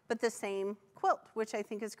look, but the same quilt, which I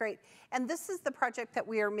think is great. And this is the project that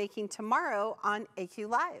we are making tomorrow on AQ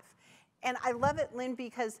Live. And I love it, Lynn,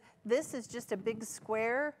 because this is just a big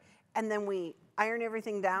square, and then we iron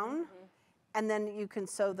everything down, and then you can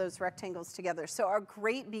sew those rectangles together. So a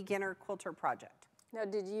great beginner quilter project. Now,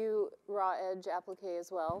 did you raw edge applique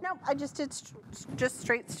as well? No, I just did just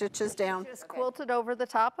straight stitches down. Just quilted over the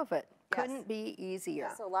top of it. Yes. Couldn't be easier.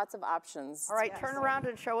 So lots of options. All right, turn around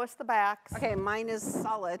and show us the backs. Okay, mine is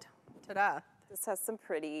solid. Ta-da. This has some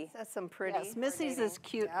pretty. That's some pretty. Yes, Missy's is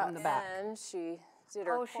cute on the back. And she did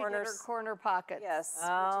her She did corners. her corner pockets. Yes, which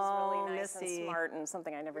Oh, is really nice Missy. and smart and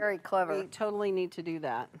something I never Very did. clever. We totally need to do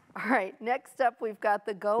that. All right, next up we've got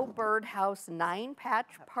the Go Birdhouse 9-Patch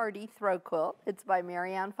Party Throw Quilt. It's by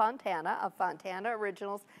Marianne Fontana of Fontana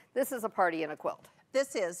Originals. This is a party in a quilt.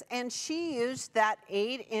 This is, and she used that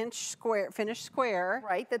 8-inch square, finished square.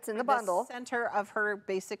 Right, that's in the for bundle. Center of her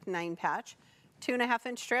basic 9-patch,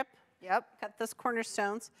 2.5-inch strip. Yep. Cut those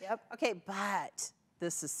cornerstones. Yep. Okay, but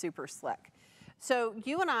this is super slick. So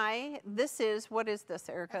you and I, this is, what is this,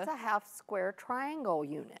 Erica? It's a half square triangle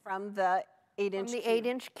unit. From the 8-inch From the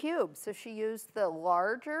 8-inch cube. So she used the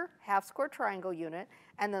larger half square triangle unit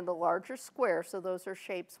and then the larger square. So those are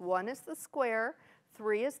shapes. 1 is the square,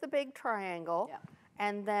 3 is the big triangle, Yeah.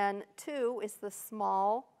 and then 2 is the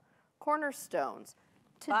small cornerstones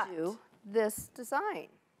to But do this design.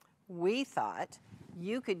 we thought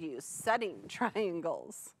you could use setting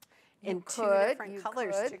triangles in two could, different you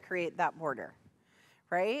colors could. to create that border,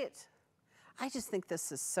 right? I just think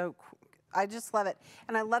this is so cool. I just love it.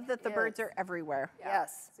 And I love that the birds is. are everywhere.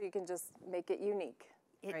 Yes, So you can just make it unique.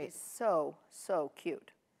 it is Right. so, so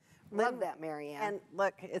cute. Love that, Marianne. And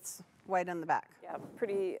look, it's white on the back. Yeah,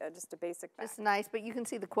 pretty, just a basic back. It's nice, but you can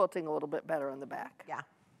see the quilting a little bit better on the back. Yeah,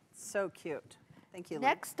 so cute. Thank you, Lynn.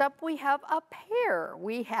 Next up, we have a pair.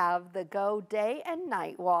 We have the Go Day and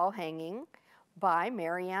Night Wall Hanging by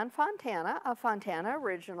Marianne Fontana of Fontana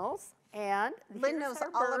Originals. And Lynn here's knows her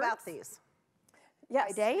all about birds these. by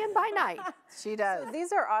Yes. day and by night. She does.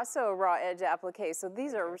 These are also raw edge appliques, so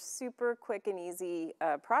these are super quick and easy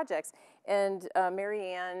projects. And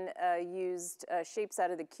Marianne used shapes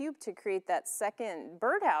out of the cube to create that second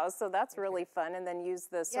birdhouse, so that's really fun. And then use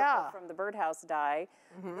the circle Yeah. from the birdhouse die.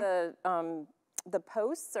 The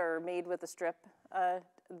posts are made with a strip,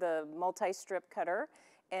 the multi-strip cutter,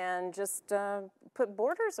 and just put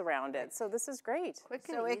borders around it. So this is great. Quick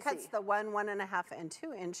So and it cuts easy. the 1, 1.5, and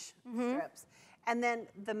 2-inch strips. And then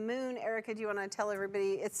the moon, Erica, do you want to tell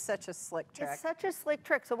everybody? It's such a slick trick. It's such a slick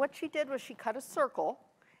trick. So what she did was she cut a circle,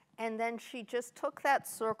 and then she just took that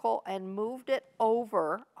circle and moved it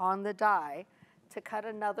over on the die to cut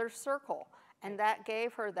another circle. And that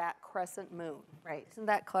gave her that crescent moon. Right. Isn't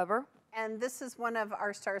that clever? And this is one of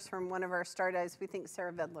our stars from one of our star dies. We think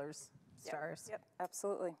Sarah Vidler's stars. Yep,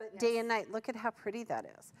 absolutely. But day and night, look at how pretty that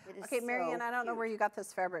is. It is Okay, Marianne, so I don't know where you got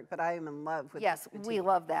this fabric, but I am in love with Yes, this we boutique.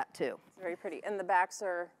 love that too. It's very pretty. And the backs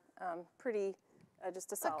are pretty,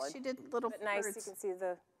 just a Look, solid. she did little But nice, birds. you can see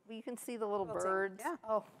the, You can see the little Quilting, birds. yeah.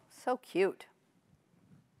 Oh, so cute.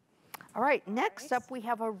 All right, next up we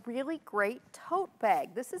have a really great tote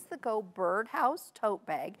bag. This is the Go Birdhouse tote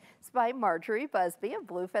bag. It's by Marjorie Busby of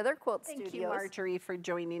Blue Feather Quilt Thank Studios. you, Marjorie, for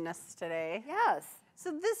joining us today. Yes.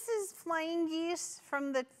 So this is flying geese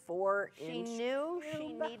from the 4-inch. She knew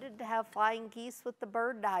she needed to have flying geese with the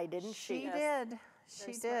bird dye, didn't she? She did.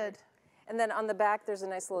 She did. and then on the back, there's a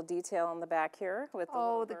nice little detail on the back here with the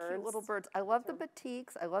Oh, little the birds. cute little birds. I love the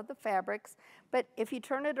batiks. I love the fabrics. But if you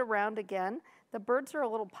turn it around again, the birds are a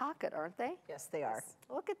little pocket, aren't they? Yes, they are.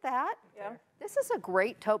 Look at that. Yeah. This is a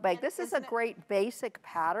great tote bag. And This is a isn't it- great basic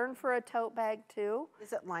pattern for a tote bag, too.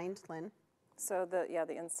 Is it lined, Lynn? So the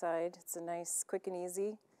inside, it's a nice, quick and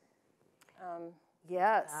easy.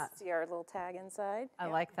 Yes. See our little tag inside. I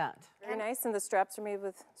like that. Very nice, and the straps are made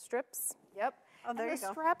with strips. Yep. Oh, there and you the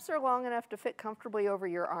go. straps are long enough to fit comfortably over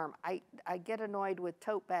your arm. I get annoyed with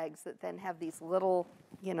tote bags that then have these little,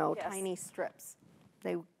 Yes. tiny strips.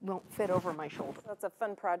 They won't fit over my shoulder. That's a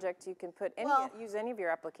fun project. You can put use any of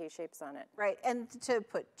your applique shapes on it. Right, and to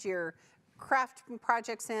put your craft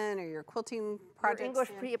projects in or your quilting Your projects English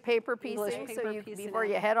in, paper English piecing, paper so you, piecing before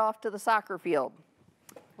in. you head off to the soccer field.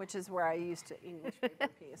 which is where I used to English paper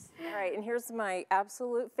piece. All right, and here's my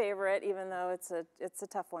absolute favorite, even though it's a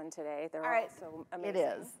tough one today. They're all right. so It amazing.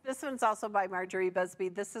 is. This one's also by Marjorie Busby.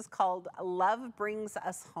 This is called Love Brings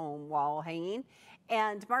Us Home Wall Hanging.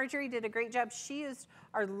 And Marjorie did a great job. She used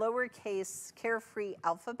our lowercase carefree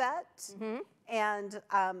alphabet. And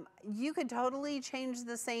you could totally change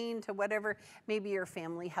the saying to whatever, maybe your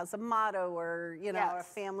family has a motto or, a Yes.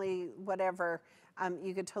 family whatever.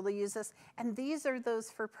 You could totally use this. And these are those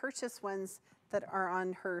for purchase ones that are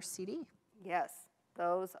on her CD, Yes,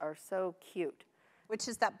 those are so cute. which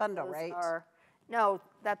is that bundle, Those right? are, no,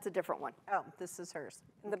 that's a different one. Oh, this is hers.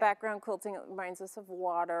 And the background quilting reminds us of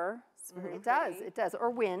water. It's very It does, pretty. it does. Or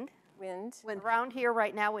wind. Wind. Around here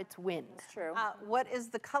right now, it's wind. It's true. What is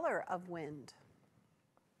the color of wind?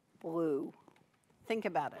 Blue. Think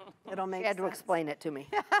about it. It'll make She had to sense. explain it to me.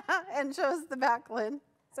 And shows the back, Lynn.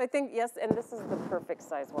 So I think, yes, and this is the perfect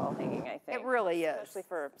size wall hanging, I think. It really is. Especially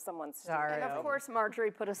for someone's Sorry. And studio. of course,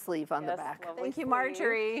 Marjorie put a sleeve on the Yes, back. lovely Thank you, sleeve.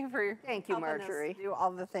 Marjorie, for Thank you, helping us Marjorie. do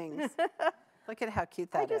all the things. Look at how cute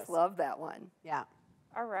I that is. just love that one. Yeah.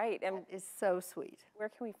 All right, and It's so sweet. where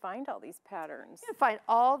can we find all these patterns? You can find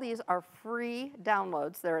all these are free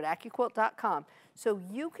downloads. They're at AccuQuilt.com. So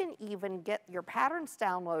you can even get your patterns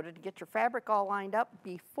downloaded to get your fabric all lined up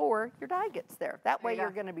before your die gets there. That way you go.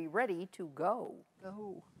 you're going to be ready to go.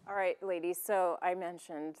 Oh. All right, ladies, so I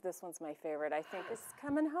mentioned this one's my favorite. I think it's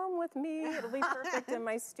coming home with me. It'll be perfect in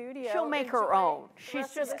my studio. She'll make her Enjoy own. the She's rest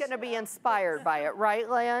of just the going to be show. inspired by it. Right,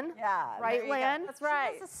 Lynn? Yeah. Right, there you go. Lynn? That's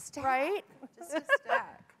right. Just a stack. Right? Just a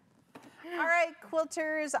stack. All right,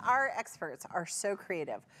 quilters, our experts are so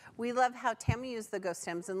creative. We love how Tami used the ghost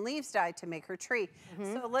stems and leaves die to make her tree.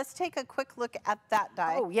 So let's take a quick look at that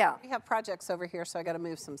die. Oh, yeah. We have projects over here, so I got to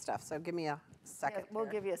move some stuff. So give me a second. We'll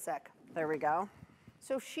here. give you a sec. There we go.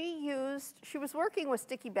 So she was working with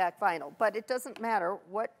sticky back vinyl, but it doesn't matter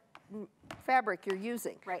what fabric you're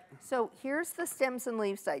using. Right. So here's the stems and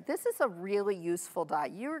leaves die. This is a really useful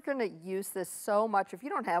die. You're gonna use this so much. If you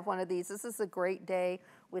don't have one of these, this is a great day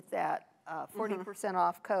with that 40%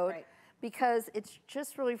 off code. Right. Because it's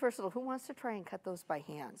just really versatile. Who wants to try and cut those by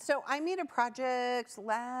hand? So I made a project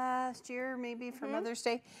last year, maybe for Mother's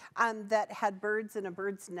Day, that had birds in a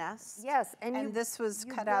bird's nest. Yes, and this was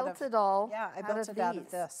you cut out of. built it all. Yeah, I out built of it out of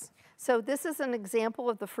these. this. So this is an example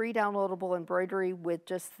of the free downloadable embroidery with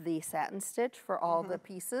just the satin stitch for all the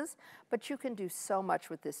pieces. But you can do so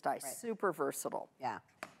much with this die. Super versatile. Yeah,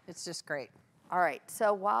 it's just great. All right.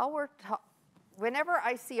 So while we're whenever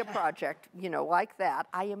I see a project, like that,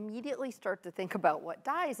 I immediately start to think about what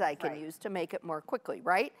dyes I can use to make it more quickly,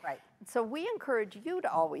 right? Right. So we encourage you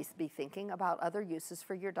to always be thinking about other uses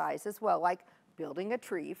for your dyes as well, like building a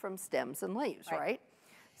tree from stems and leaves, right?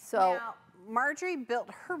 So Now, Marjorie built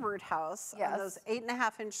her birdhouse on those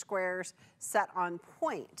 8.5-inch squares set on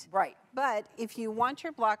point. Right. But if you want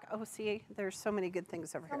your block, oh, see, there's so many good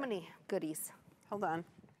things over so here. many goodies. Hold on.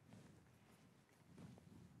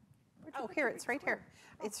 Oh, here, it's right here.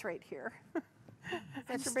 It's right here.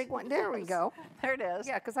 That's your big one. There we go. There it is.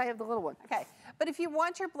 Yeah, because I have the little one. Okay, but if you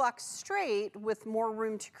want your block straight with more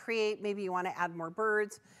room to create, maybe you want to add more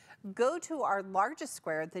birds, go to our largest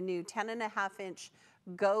square, the new 10.5-inch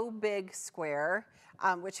Go Big square,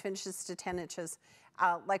 which finishes to 10 inches,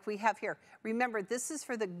 like we have here. Remember, this is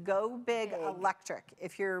for the Go Big electric.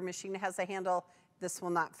 If your machine has a handle, this will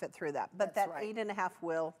not fit through that. But That's that right. 8.5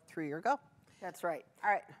 will through your Go. That's right.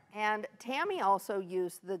 All right. And Tami also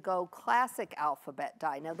used the Go Classic alphabet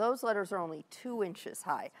die. Now those letters are only 2 inches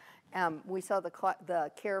high. We saw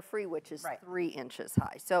the Carefree, which is 3 inches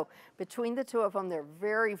high. So between the two of them, they're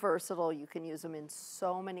very versatile. You can use them in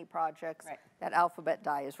so many projects. Right. That alphabet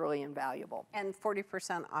die is really invaluable. And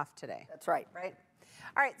 40% off today. That's right. Right?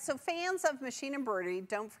 All right, so fans of machine embroidery,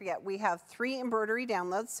 don't forget, we have 3 embroidery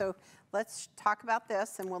downloads. So let's talk about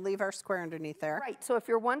this, and we'll leave our square underneath there. Right, so if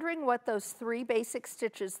you're wondering what those 3 basic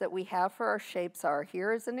stitches that we have for our shapes are,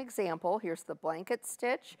 here is an example. Here's the blanket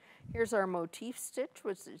stitch. Here's our motif stitch,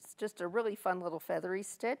 which is just a really fun little feathery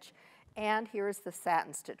stitch. And here's the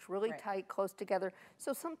satin stitch, really tight, close together.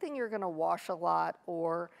 So something you're gonna wash a lot,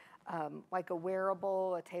 or like a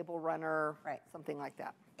wearable, a table runner, something like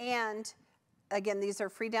that. And again, these are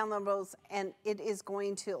free downloadables, and it is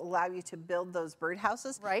going to allow you to build those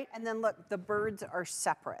birdhouses. Right. And then look, the birds are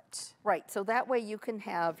separate. Right, so that way you can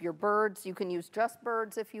have your birds, you can use just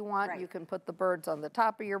birds if you want. Right. You can put the birds on the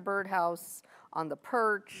top of your birdhouse, on the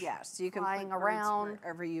perch. Yes, you can flying put birds around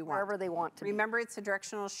wherever you want. wherever they want to Remember, it's a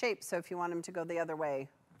directional shape, so if you want them to go the other way,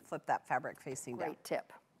 flip that fabric facing down. Great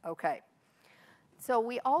tip. Okay. So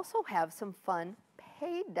we also have some fun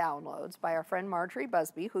paid downloads by our friend Marjorie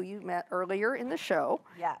Busby, who you met earlier in the show.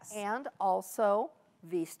 Yes. And also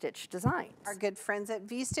V-Stitch Designs. Our good friends at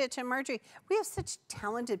V-Stitch and Marjorie. We have such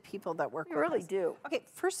talented people that work We with really us. do. Okay,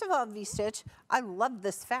 first of all, V-Stitch, I love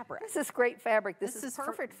this fabric. This is great fabric. This is for-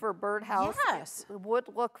 perfect for birdhouse. Yes. Wood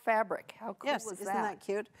look fabric. How cool Yes, is isn't that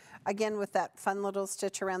cute? Again, with that fun little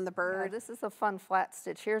stitch around the Yeah, bird. this is a fun flat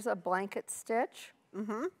stitch. Here's a blanket stitch.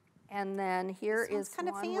 Mm-hmm. And then here This one's is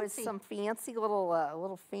kinda one with fancy. some fancy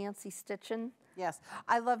little fancy stitching. Yes,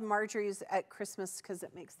 I love Marjorie's at Christmas because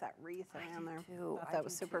it makes that wreath around there. too. Thought I that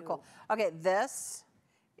was do super too. cool. Okay, this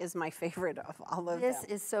is my favorite of all of This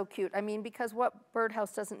them. is so cute. I mean, because what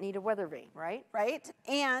birdhouse doesn't need a weather vane, right? Right?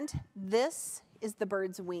 And this is the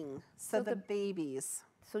bird's wing. So, So the the- babies.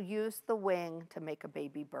 So use the wing to make a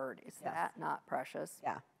baby bird. Is that not precious?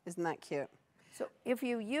 Yeah, isn't that cute? So if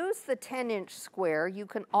you use the 10-inch square, you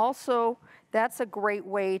can also, that's a great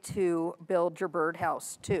way to build your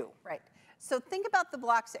birdhouse too. Right. So think about the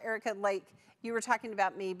blocks, Erica, like you were talking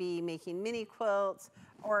about maybe making mini quilts,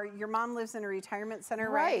 or your mom lives in a retirement center,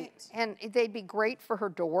 right? And they'd be great for her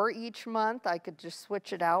door each month. I could just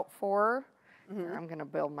switch it out for her. Here, I'm gonna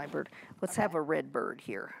build my bird. Let's have a red bird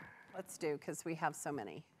here. Let's do, because we have so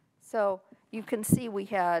many. So you can see we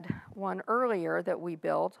had one earlier that we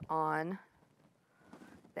built on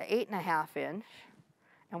the 8.5-inch,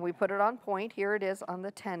 and we put it on point. Here it is on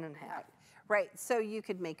the 10.5. Right, so you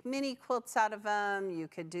could make mini quilts out of them, you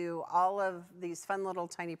could do all of these fun little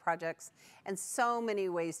tiny projects, and so many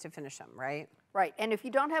ways to finish them, right? Right, and if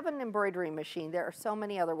you don't have an embroidery machine, there are so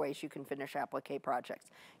many other ways you can finish applique projects.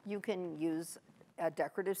 You can use a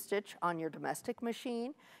decorative stitch on your domestic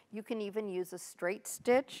machine. You can even use a straight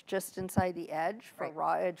stitch just inside the edge for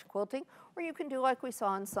raw edge quilting, or you can do like we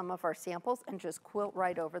saw in some of our samples and just quilt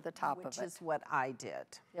right over the top of it. Which is what I did.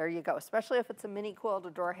 There you go, especially if it's a mini quilt,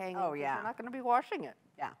 a door hanging. Oh, 'cause yeah. You're not gonna be washing it,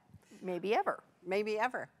 Yeah. maybe ever. maybe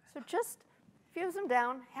ever. So just fuse them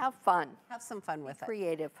down, have fun. Have some fun with it.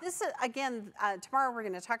 Creative. This is, again, tomorrow we're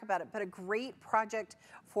going to talk about it, but a great project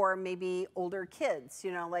for maybe older kids,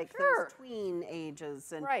 you know, like those tween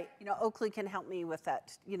ages. And, you know, Oakley can help me with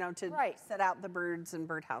that, you know, to set out the birds and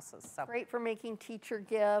birdhouses. So. Great for making teacher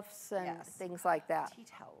gifts and things like that. Tea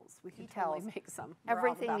towels. We can totally make some.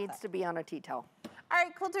 Everything needs to be on a tea towel. All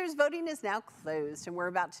right, Quilters, voting is now closed, and we're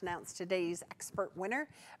about to announce today's expert winner,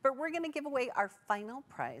 but we're going to give away our final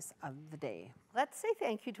prize of the day. Let's say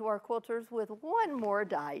thank you to our quilters with one more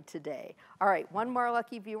die today. All right, one more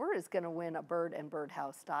lucky viewer is going to win a bird and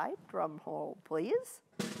birdhouse die. Drum roll, please.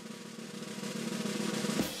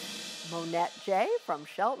 Monette J. from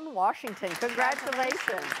Shelton, Washington.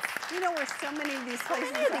 Congratulations. You know, we're so many of these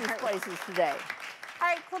places. Today. All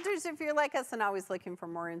right, Quilters, if you're like us and always looking for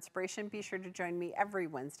more inspiration, be sure to join me every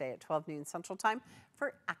Wednesday at 12 noon Central Time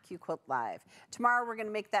for AccuQuilt Live. Tomorrow, we're going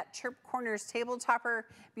to make that Chirp Corners table topper.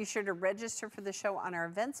 Be sure to register for the show on our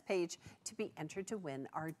events page to be entered to win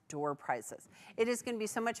our door prizes. It is going to be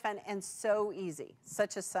so much fun and so easy.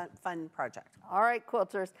 Such a fun project. All right,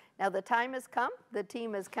 Quilters. Now the time has come. The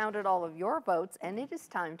team has counted all of your votes, and it is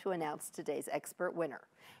time to announce today's expert winner.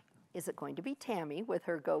 Is it going to be Tami with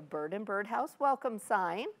her Go Bird and Birdhouse welcome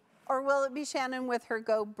sign? Or will it be Shannon with her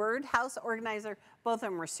Go Birdhouse organizer? Both of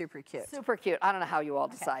them were super cute. Super cute. I don't know how you all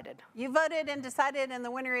decided. You voted and decided, and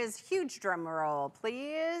the winner is, huge drum roll,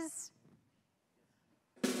 please.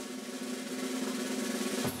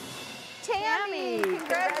 Tami,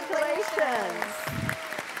 congratulations.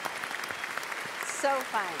 So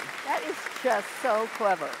fun. That is just so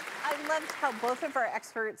clever. I loved how both of our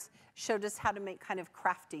experts showed us how to make kind of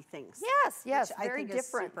crafty things. Yes, which very I think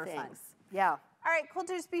different is super things. fun. Yeah. All right,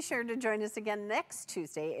 Quilters, be sure to join us again next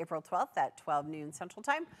Tuesday, April 12th at 12 noon Central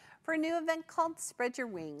Time for a new event called Spread Your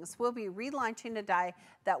Wings. We'll be relaunching a die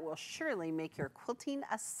that will surely make your quilting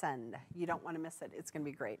ascend. You don't want to miss it. It's going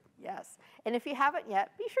to be great. Yes. And if you haven't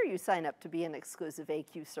yet, be sure you sign up to be an exclusive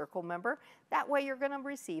AQ Circle member. That way you're going to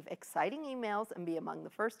receive exciting emails and be among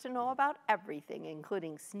the first to know about everything,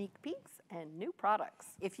 including sneak peeks and new products.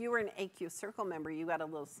 If you were an AQ Circle member, you got a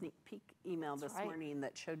little sneak peek email this morning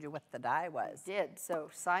that showed you what the die was. You did. So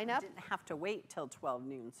sign up. You didn't have to wait till 12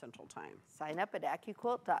 noon Central Time. Sign up at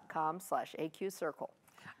AccuQuilt.com/AQCircle.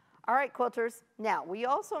 All right, Quilters. Now, we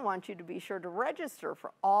also want you to be sure to register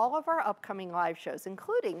for all of our upcoming live shows,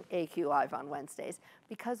 including AQ Live on Wednesdays,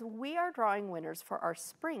 because we are drawing winners for our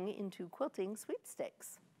Spring into Quilting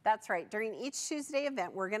sweepstakes. That's right. During each Tuesday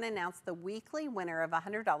event, we're going to announce the weekly winner of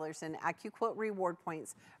 $100 in AccuQuilt reward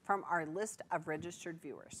points from our list of registered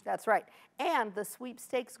viewers. That's right. And the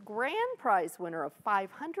sweepstakes grand prize winner of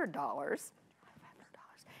 $500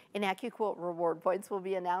 in AccuQuilt reward points will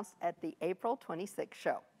be announced at the April 26th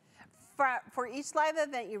show. For each live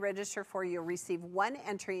event you register for, you'll receive one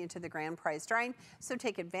entry into the grand prize drawing, so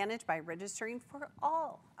take advantage by registering for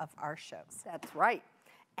all of our shows. That's right.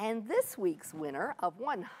 And this week's winner of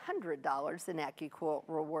 $100 in AccuQuilt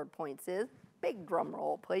reward points is, big drum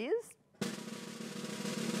roll please,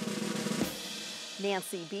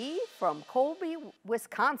 Nancy B. from Colby,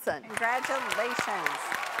 Wisconsin. Congratulations.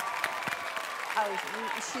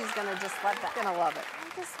 Oh, she's going to just love that. Gonna love it.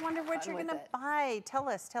 I just wonder what you're going to buy. Tell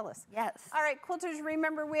us. Yes. All right, Quilters,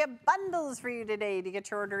 remember we have bundles for you today. To get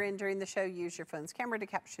your order in during the show, use your phone's camera to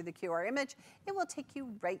capture the QR image. It will take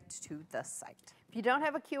you right to the site. If you don't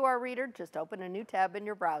have a QR reader, just open a new tab in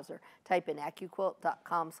your browser. Type in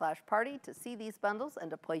AccuQuilt.com/party to see these bundles and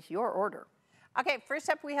to place your order. Okay, first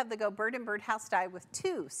up we have the Go Bird and Birdhouse die with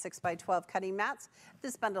 2 6x12 cutting mats.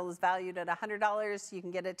 This bundle is valued at $100. You can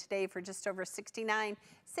get it today for just over $69,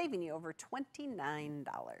 saving you over $29.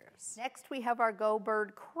 Next we have our Go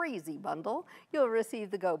Bird Crazy Bundle. You'll receive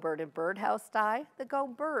the Go Bird and Birdhouse die, the Go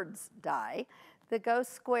Birds die, the Go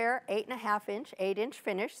Square 8.5-inch, 8-inch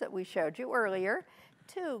finish that we showed you earlier,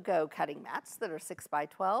 2 Go cutting mats that are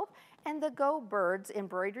 6x12, and the Go Birds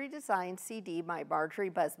Embroidery Design CD by Marjorie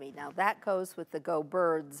Busby. Now that goes with the Go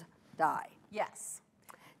Birds die. Yes.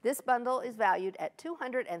 This bundle is valued at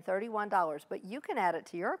 $231, but you can add it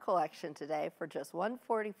to your collection today for just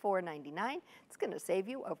 $144.99. It's going to save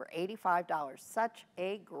you over $85. Such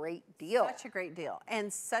a great deal. Such a great deal.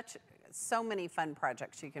 And so many fun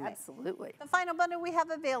projects you can make. Absolutely. The final bundle we have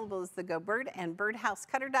available is the Go Bird and Birdhouse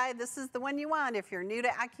Cutter Die. This is the one you want if you're new to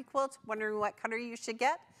AccuQuilt, wondering what cutter you should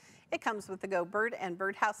get. It comes with the Go Bird and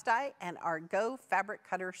Birdhouse die and our Go Fabric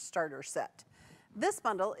Cutter Starter Set. This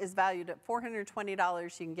bundle is valued at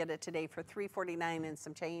 $420. You can get it today for $349 and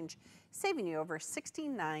some change, saving you over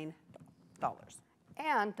 $69.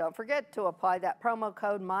 And don't forget to apply that promo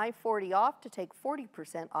code MY40OFF to take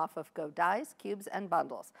 40% off of Go dies, cubes, and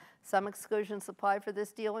bundles. Some exclusions apply for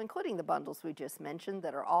this deal, including the bundles we just mentioned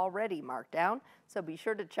that are already marked down, so be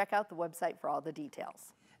sure to check out the website for all the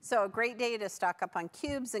details. So a great day to stock up on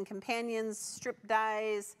cubes and companions, strip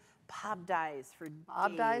dies, Bob dies for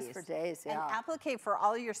Bob dies for days, yeah. And applique for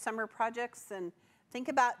all your summer projects and think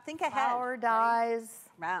ahead. Flower dies.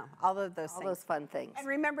 Wow, all of those all things. those fun things. And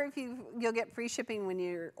remember, you'll get free shipping when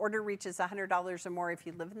your order reaches $100 or more if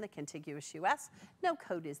you live in the contiguous U.S. No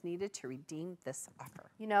code is needed to redeem this offer.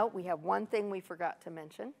 You know, we have one thing we forgot to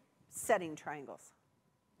mention. Setting triangles.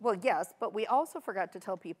 Well, yes, but we also forgot to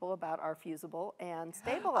tell people about our fusible and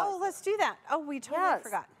stabilizer. Oh, let's do that. Oh, we totally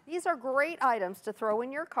forgot. These are great items to throw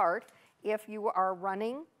in your cart if you are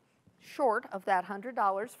running short of that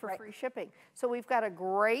 $100 for free shipping. So we've got a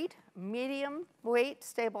great medium weight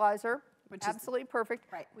stabilizer, which absolutely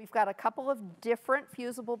perfect. Right. We've got a couple of different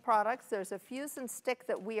fusible products. There's a fuse and stick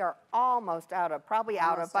that we are almost out of, probably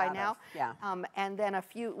out of by now. Yeah. And then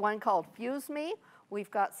one called Fuse Me. We've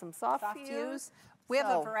got some soft fuse. We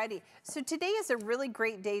have a variety. So today is a really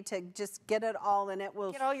great day to just get it all, and it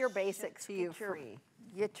will get all your basics to you free.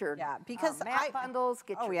 Get your because mat bundles,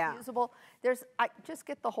 get your fusible. Just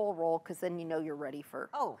get the whole roll because then you know you're ready for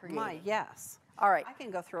creating. My, yes. All right. I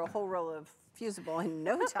can go through a whole roll of fusible in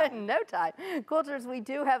no time. In no time. Quilters, we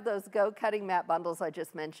do have those Go cutting mat bundles I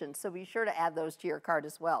just mentioned, so be sure to add those to your cart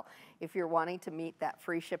as well if you're wanting to meet that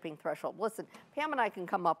free shipping threshold. Listen, Pam and I can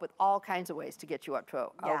come up with all kinds of ways to get you up to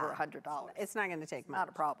over $100. It's not going to take much. Not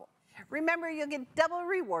a problem. Remember, you'll get double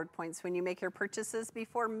reward points when you make your purchases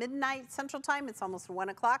before midnight Central Time. It's almost 1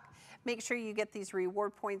 o'clock. Make sure you get these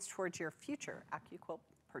reward points towards your future AccuQuilt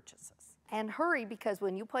purchases. And hurry, because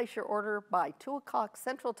when you place your order by 2 o'clock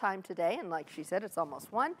Central Time today, and like she said, it's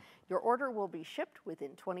almost 1, your order will be shipped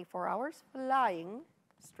within 24 hours, flying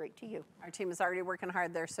straight to you. Our team is already working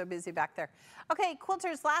hard. They're so busy back there. Okay,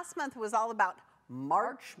 Quilters, last month was all about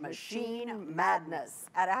March Machine Madness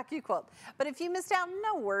at AccuQuilt. But if you missed out,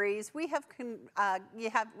 no worries. We have you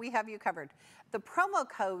covered. The promo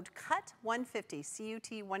code CUT150,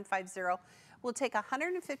 CUT150, will take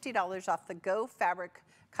 $150 off the Go fabric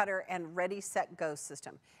cutter and Ready, Set, Go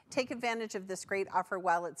system. Take advantage of this great offer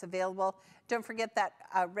while it's available. Don't forget that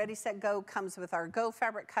Ready, Set, Go comes with our Go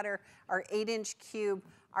fabric cutter, our 8-inch cube,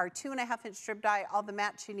 our 2.5-inch strip die, all the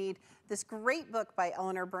mats you need, this great book by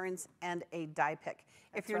Eleanor Burns, and a die pick.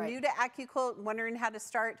 If you're new to AccuQuilt, wondering how to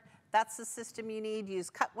start, that's the system you need. Use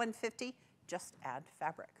CUT150, just add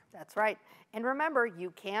fabric. That's right. And remember,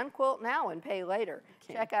 you can quilt now and pay later.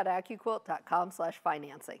 Check out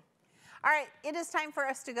AccuQuilt.com/financing. All right, it is time for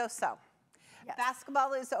us to go sew. Yes.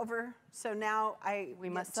 Basketball is over, so now we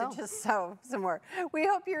must just sew some more. We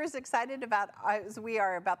hope you're as excited as we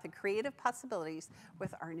are about the creative possibilities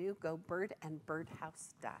with our new Go Bird and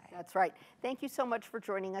Birdhouse die. That's right. Thank you so much for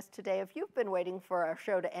joining us today. If you've been waiting for our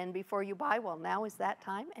show to end before you buy, well, now is that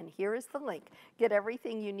time, and here is the link. Get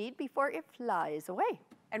everything you need before it flies away.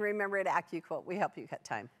 And remember, at AccuQuilt, we help you cut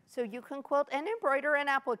time. So you can quilt and embroider and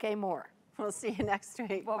applique more. We'll see you next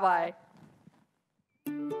week. Bye-bye.